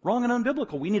wrong and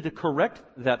unbiblical. We need to correct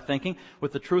that thinking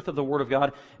with the truth of the Word of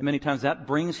God, and many times that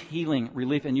brings healing,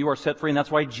 relief, and you are set free. And that's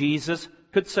why Jesus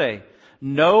could say,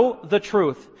 know the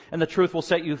truth, and the truth will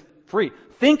set you free.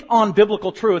 Think on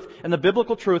biblical truth, and the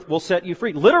biblical truth will set you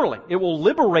free. Literally, it will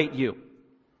liberate you.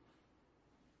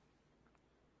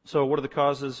 So what are the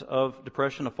causes of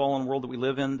depression? A fallen world that we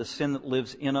live in, the sin that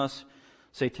lives in us,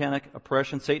 satanic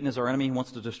oppression. Satan is our enemy. He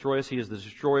wants to destroy us. He is the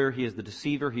destroyer. He is the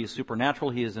deceiver. He is supernatural.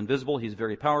 He is invisible. He is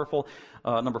very powerful.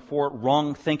 Number 4,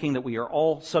 wrong thinking that we are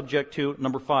all subject to.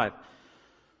 Number 5,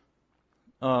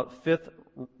 fifth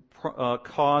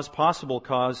possible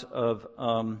cause of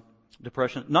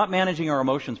depression, not managing our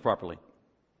emotions properly.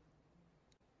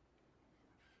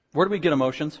 Where do we get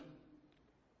emotions?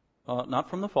 Not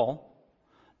from the fall,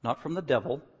 not from the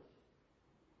devil,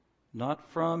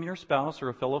 not from your spouse or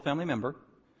a fellow family member.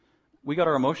 We got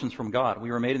our emotions from God.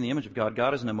 We were made in the image of God.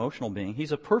 God is an emotional being.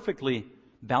 He's a perfectly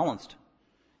balanced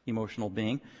emotional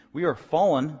being. We are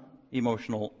fallen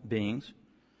emotional beings.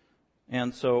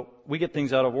 And so we get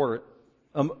things out of order.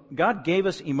 God gave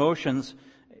us emotions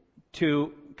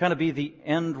to kind of be the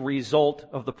end result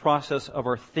of the process of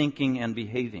our thinking and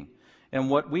behaving. And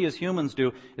what we as humans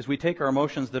do is we take our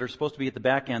emotions that are supposed to be at the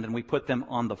back end and we put them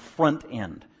on the front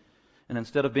end. And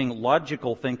instead of being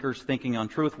logical thinkers thinking on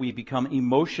truth, we become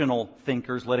emotional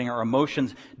thinkers, letting our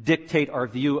emotions dictate our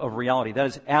view of reality. That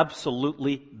is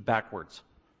absolutely backwards.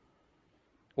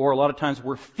 Or a lot of times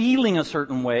we're feeling a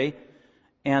certain way,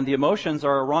 and the emotions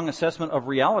are a wrong assessment of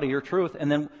reality or truth, and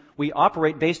then we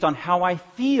operate based on how I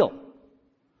feel.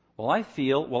 Well, I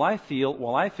feel,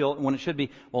 when it should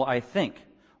be, I think,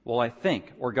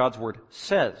 or God's Word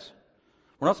says.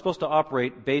 We're not supposed to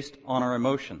operate based on our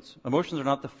emotions. Emotions are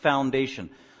not the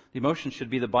foundation. The emotions should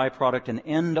be the byproduct and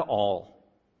end all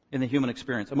in the human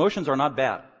experience. Emotions are not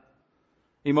bad.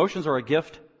 Emotions are a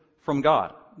gift from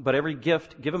God. But every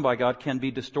gift given by God can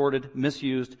be distorted,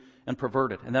 misused, and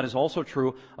perverted. And that is also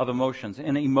true of emotions.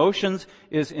 And emotions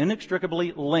is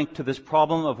inextricably linked to this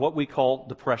problem of what we call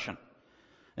depression.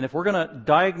 And if we're going to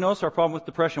diagnose our problem with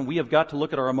depression, we have got to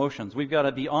look at our emotions. We've got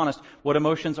to be honest. What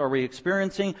emotions are we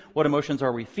experiencing? What emotions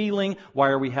are we feeling? Why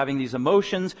are we having these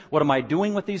emotions? What am I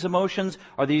doing with these emotions?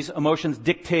 Are these emotions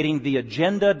dictating the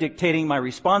agenda, dictating my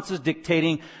responses,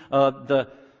 dictating the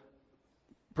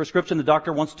prescription the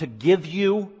doctor wants to give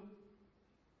you?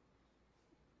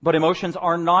 But emotions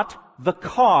are not the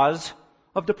cause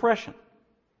of depression.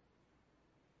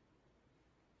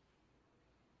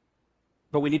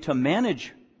 But we need to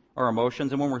manage our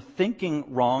emotions, and when we're thinking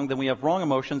wrong, then we have wrong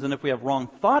emotions, and if we have wrong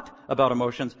thought about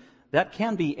emotions, that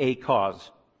can be a cause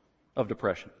of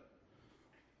depression.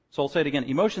 So I'll say it again.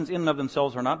 Emotions in and of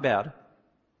themselves are not bad.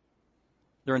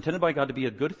 They're intended by God to be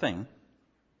a good thing,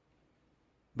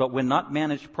 but when not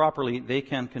managed properly, they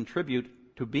can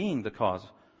contribute to being the cause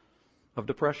of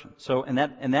depression. So, and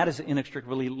that is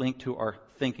inextricably linked to our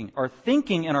thinking. Our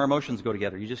thinking and our emotions go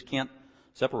together. You just can't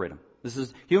separate them.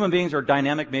 Human beings are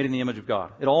dynamic, made in the image of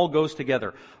God. It all goes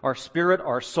together. Our spirit,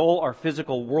 our soul, our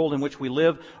physical world in which we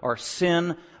live, our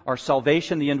sin, our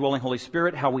salvation, the indwelling Holy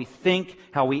Spirit, how we think,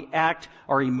 how we act,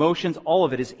 our emotions, all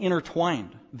of it is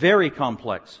intertwined. Very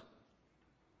complex.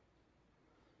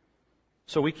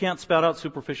 So we can't spout out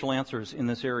superficial answers in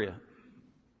this area.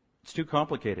 It's too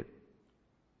complicated.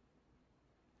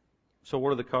 So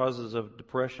what are the causes of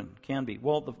depression? Can be.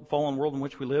 Well, the fallen world in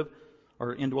which we live,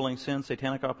 our indwelling sin,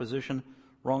 satanic opposition,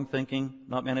 wrong thinking,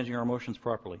 not managing our emotions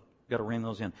properly. We've got to rein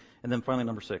those in. And then finally,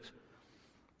 number 6.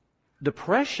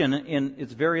 Depression in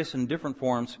its various and different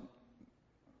forms,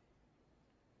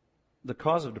 the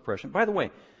cause of depression. By the way,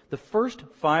 the first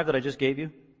 5 that I just gave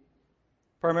you,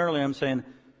 primarily I'm saying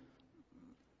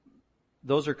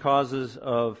those are causes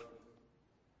of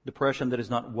depression that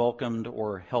is not welcomed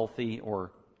or healthy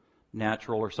or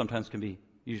natural, or sometimes can be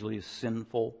usually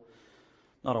sinful.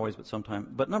 Not always, but sometimes.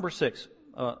 But number 6,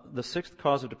 the 6th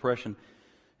cause of depression,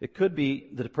 it could be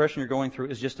the depression you're going through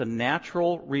is just a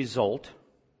natural result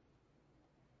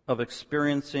of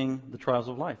experiencing the trials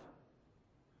of life.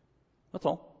 That's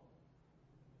all.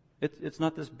 It's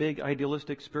not this big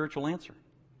idealistic spiritual answer.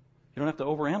 You don't have to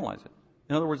overanalyze it.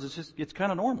 In other words, it's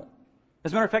kind of normal.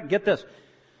 As a matter of fact, get this.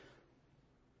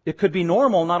 It could be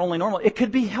normal, not only normal, it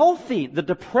could be healthy, the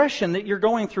depression that you're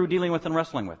going through, dealing with, and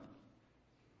wrestling with.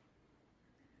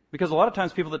 Because a lot of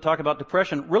times people that talk about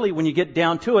depression, really when you get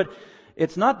down to it,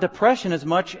 it's not depression as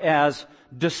much as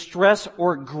distress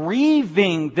or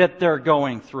grieving that they're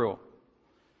going through.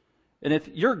 And if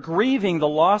you're grieving the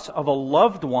loss of a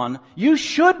loved one, you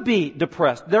should be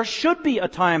depressed. There should be a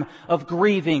time of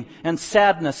grieving and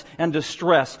sadness and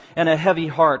distress and a heavy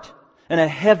heart and a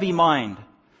heavy mind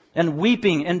and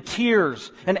weeping and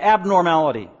tears and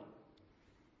abnormality.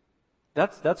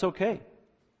 That's okay.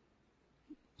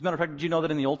 As a matter of fact, did you know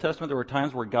that in the Old Testament there were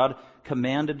times where God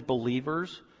commanded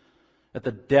believers at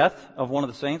the death of one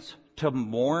of the saints to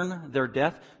mourn their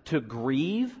death, to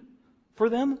grieve for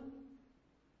them?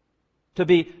 To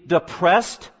be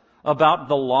depressed about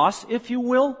the loss, if you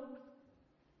will?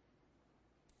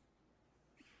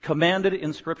 Commanded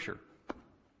in Scripture.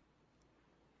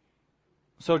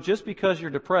 So just because you're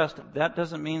depressed, that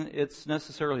doesn't mean it's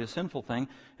necessarily a sinful thing.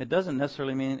 It doesn't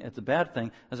necessarily mean it's a bad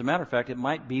thing. As a matter of fact, it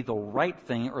might be the right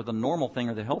thing or the normal thing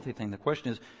or the healthy thing. The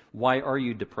question is, why are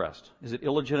you depressed? Is it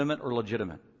illegitimate or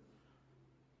legitimate?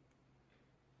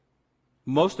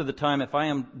 Most of the time, if I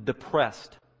am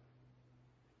depressed,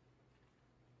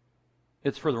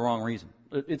 it's for the wrong reason.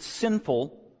 It's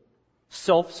sinful,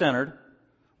 self-centered,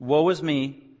 woe is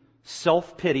me,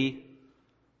 self-pity,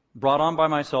 brought on by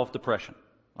my self-depression.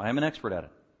 I am an expert at it.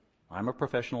 I'm a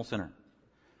professional sinner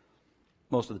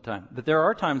most of the time. But there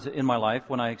are times in my life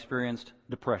when I experienced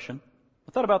depression.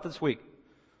 I thought about this week.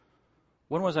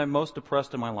 When was I most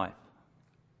depressed in my life?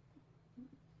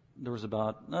 There was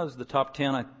about, that was the top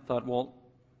 10. I thought, well,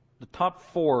 the top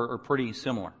 4 are pretty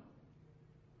similar.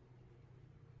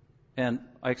 And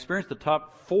I experienced the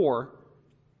top 4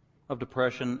 of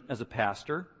depression as a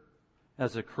pastor,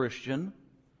 as a Christian,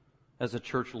 as a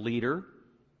church leader.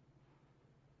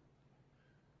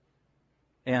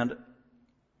 And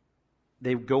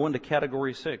they go into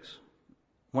category 6.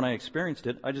 When I experienced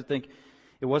it, I just think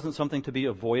it wasn't something to be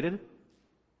avoided.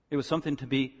 It was something to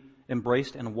be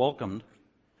embraced and welcomed.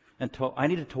 And I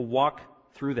needed to walk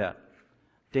through that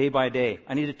day by day.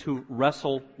 I needed to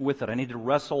wrestle with it. I needed to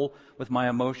wrestle with my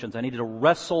emotions. I needed to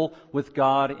wrestle with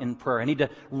God in prayer. I needed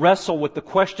to wrestle with the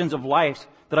questions of life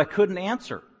that I couldn't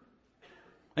answer.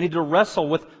 I needed to wrestle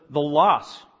with the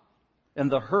loss and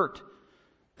the hurt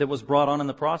that was brought on in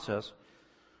the process,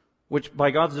 which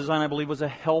by God's design I believe was a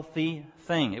healthy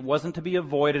thing. It wasn't to be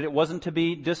avoided. It wasn't to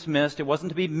be dismissed. It wasn't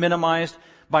to be minimized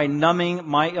by numbing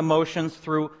my emotions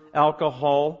through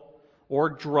alcohol or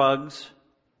drugs.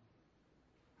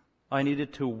 I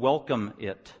needed to welcome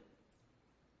it,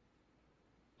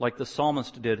 like the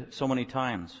psalmist did so many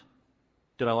times.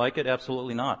 Did I like it?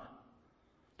 Absolutely not.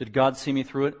 Did God see me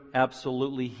through it?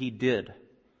 Absolutely He did.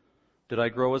 Did I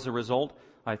grow as a result?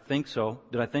 I think so.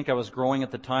 Did I think I was growing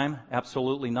at the time?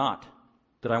 Absolutely not.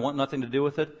 Did I want nothing to do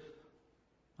with it?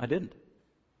 I didn't.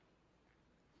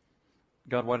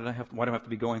 God, why do I have to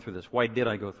be going through this? Why did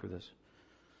I go through this?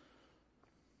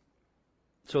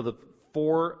 So the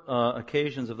 4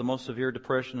 occasions of the most severe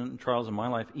depression and trials in my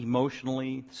life,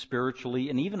 emotionally, spiritually,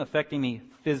 and even affecting me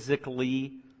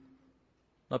physically,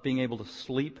 not being able to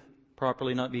sleep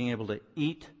properly, not being able to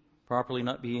eat properly,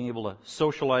 not being able to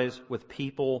socialize with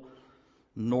people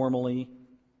normally.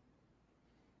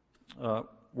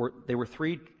 They were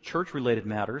 3 church-related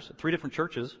matters, 3 different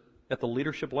churches at the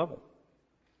leadership level,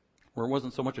 where it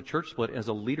wasn't so much a church split as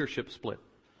a leadership split.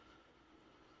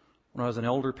 When I was an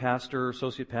elder pastor,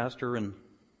 associate pastor, and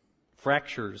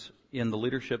fractures in the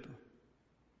leadership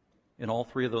in all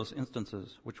 3 of those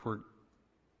instances, which were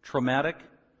traumatic,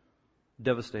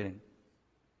 devastating.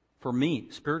 For me,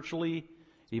 spiritually,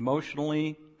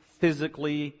 emotionally,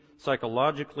 physically,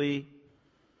 psychologically,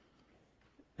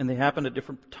 and they happened at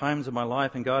different times in my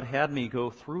life, and God had me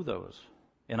go through those,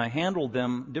 and I handled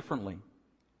them differently.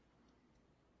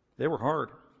 They were hard.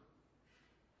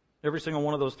 Every single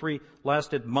one of those 3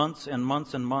 lasted months and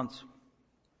months and months.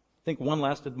 I think one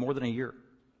lasted more than a year.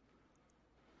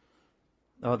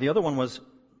 The other one was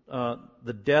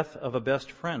the death of a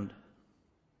best friend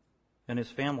and his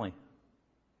family.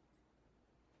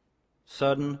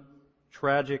 Sudden,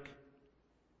 tragic,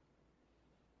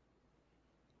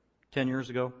 10 years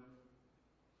ago.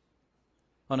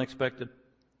 Unexpected.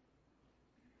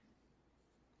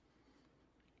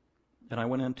 And I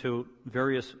went into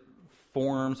various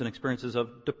forms and experiences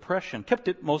of depression. Kept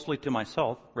it mostly to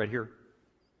myself, right here.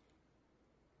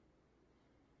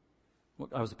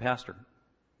 I was a pastor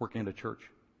working at a church.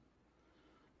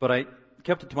 But I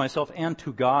kept it to myself and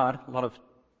to God. A lot of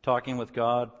talking with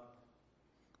God,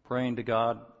 praying to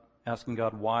God, asking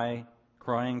God why,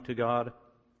 crying to God,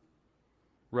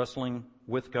 wrestling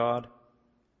with God.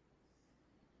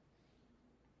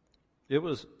 It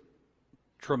was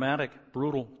traumatic,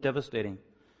 brutal, devastating,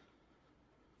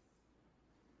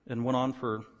 and went on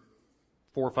for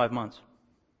 4 or 5 months.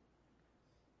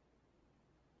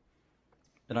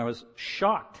 And I was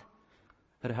shocked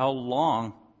at how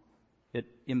long it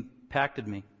impacted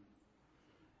me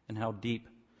and how deep.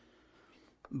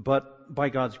 But by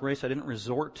God's grace, I didn't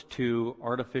resort to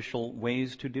artificial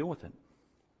ways to deal with it.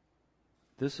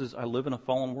 I live in a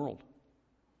fallen world.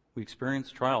 We experience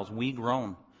trials. We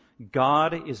groan.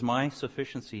 God is my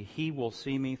sufficiency. He will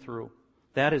see me through.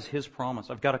 That is His promise.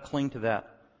 I've got to cling to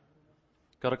that.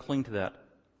 Got to cling to that.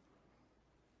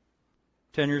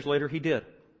 10 years later, He did.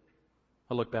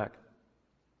 I look back.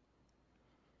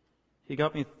 He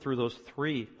got me through those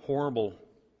 3 horrible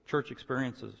church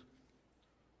experiences.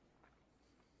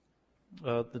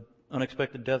 The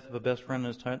unexpected death of a best friend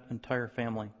and his entire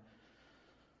family.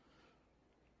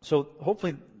 So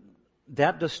hopefully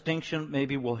that distinction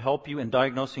maybe will help you in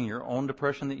diagnosing your own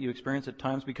depression that you experience at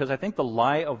times, because I think the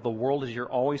lie of the world is you're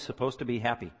always supposed to be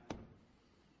happy.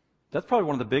 That's probably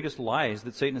one of the biggest lies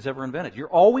that Satan has ever invented. You're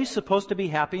always supposed to be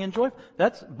happy and joyful.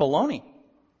 That's baloney.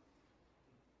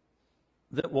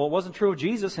 Well, it wasn't true of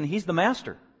Jesus, and He's the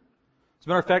master. As a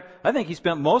matter of fact, I think He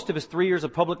spent most of His 3 years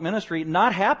of public ministry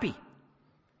not happy.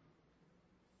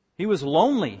 He was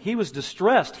lonely. He was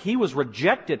distressed. He was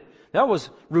rejected. That was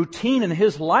routine in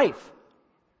His life.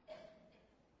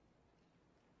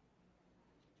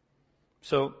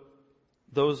 So,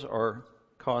 those are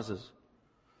causes,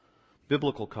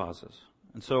 biblical causes.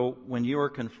 And so, when you are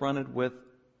confronted with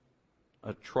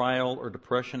a trial or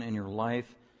depression in your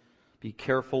life, be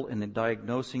careful in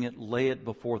diagnosing it. Lay it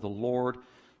before the Lord.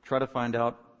 Try to find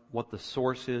out what the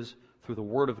source is through the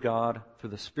Word of God, through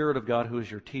the Spirit of God who is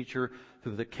your teacher,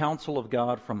 through the counsel of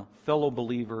God from fellow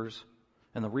believers,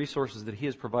 and the resources that He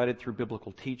has provided through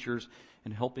biblical teachers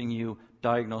in helping you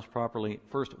diagnose properly,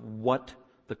 first, what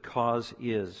the cause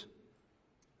is.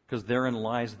 Because therein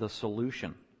lies the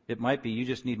solution. It might be you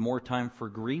just need more time for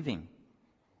grieving.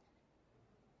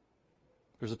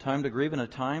 There's a time to grieve and a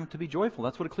time to be joyful.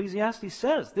 That's what Ecclesiastes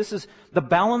says. This is the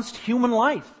balanced human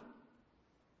life.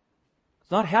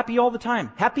 It's not happy all the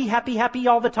time. Happy, happy, happy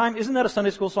all the time. Isn't that a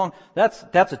Sunday school song? That's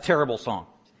a terrible song.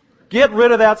 Get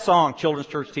rid of that song, children's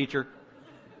church teacher.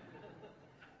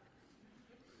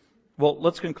 Well,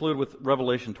 let's conclude with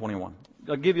Revelation 21.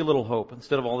 I'll give you a little hope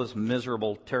instead of all this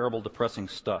miserable, terrible, depressing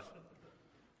stuff.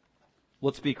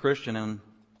 Let's be Christian and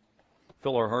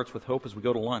fill our hearts with hope as we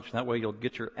go to lunch. That way you'll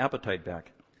get your appetite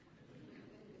back.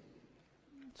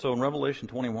 So in Revelation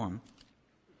 21,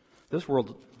 this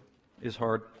world is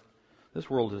hard. This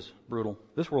world is brutal.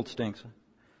 This world stinks.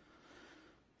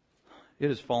 It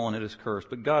is fallen. It is cursed.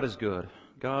 But God is good.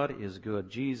 God is good.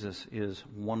 Jesus is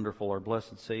wonderful, our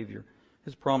blessed Savior.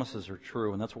 His promises are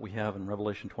true, and that's what we have in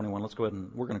Revelation 21. Let's go ahead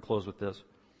and we're going to close with this.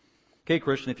 Okay,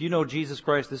 Christian, if you know Jesus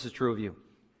Christ, this is true of you.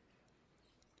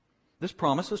 This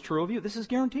promise is true of you. This is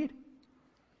guaranteed.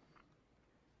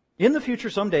 In the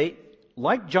future someday,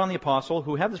 like John the Apostle,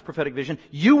 who had this prophetic vision,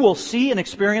 you will see and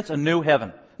experience a new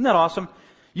heaven. Isn't that awesome?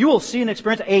 You will see and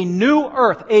experience a new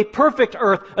earth, a perfect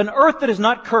earth, an earth that is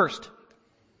not cursed.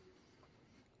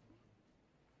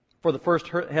 For the first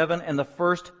heaven and the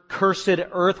first cursed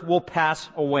earth will pass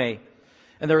away.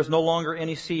 And there is no longer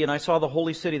any sea. And I saw the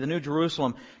holy city, the new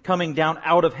Jerusalem, coming down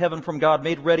out of heaven from God,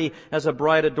 made ready as a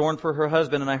bride adorned for her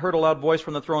husband. And I heard a loud voice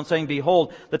from the throne saying,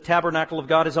 Behold, the tabernacle of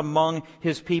God is among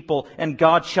His people, and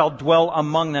God shall dwell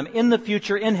among them. In the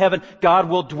future, in heaven, God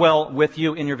will dwell with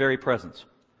you in your very presence.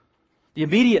 The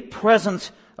immediate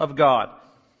presence of God.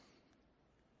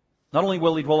 Not only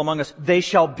will He dwell among us, they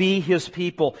shall be His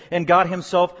people, and God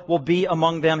Himself will be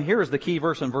among them. Here is the key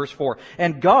verse in verse 4.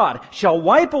 And God shall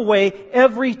wipe away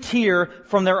every tear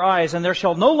from their eyes, and there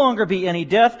shall no longer be any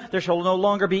death, there shall no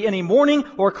longer be any mourning,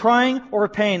 or crying, or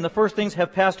pain. The first things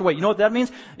have passed away. You know what that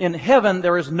means? In heaven,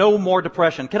 there is no more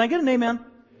depression. Can I get an amen? Amen.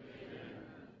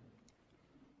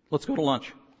 Let's go to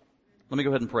lunch. Let me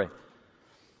go ahead and pray.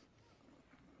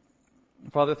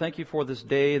 Father, thank You for this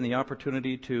day and the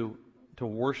opportunity to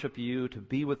worship You, to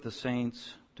be with the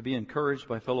saints, to be encouraged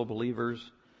by fellow believers,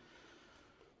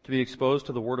 to be exposed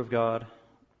to the Word of God.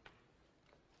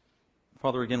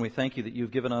 Father, again, we thank You that You've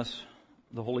given us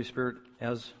the Holy Spirit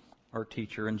as our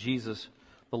teacher, and Jesus,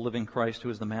 the living Christ,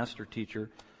 who is the master teacher.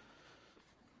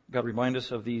 God, remind us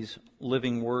of these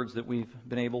living words that we've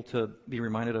been able to be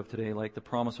reminded of today, like the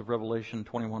promise of Revelation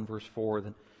 21, verse 4,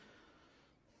 that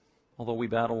although we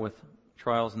battle with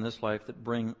trials in this life that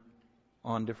bring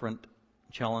on different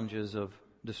challenges of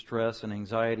distress and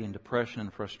anxiety and depression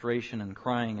and frustration and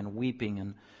crying and weeping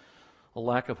and a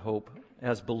lack of hope.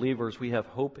 As believers, we have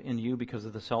hope in You because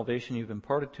of the salvation You've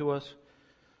imparted to us.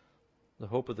 the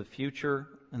hope of the future,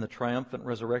 and the triumphant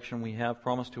resurrection we have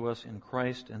promised to us in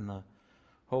Christ, and the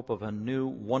hope of a new,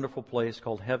 wonderful place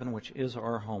called heaven, which is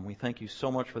our home. We thank you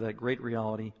so much for that great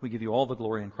reality. We give you all the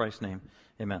glory in Christ's name.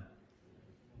 Amen.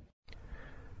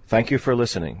 Thank you for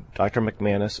listening. Dr.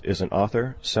 McManus is an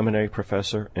author, seminary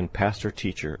professor, and pastor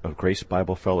teacher of Grace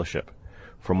Bible Fellowship.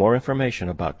 For more information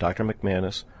about Dr.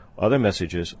 McManus, other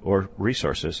messages, or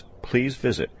resources, please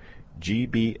visit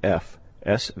gbfsv.org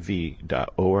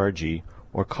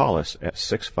or call us at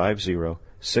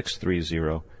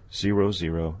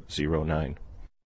 650-630-0009.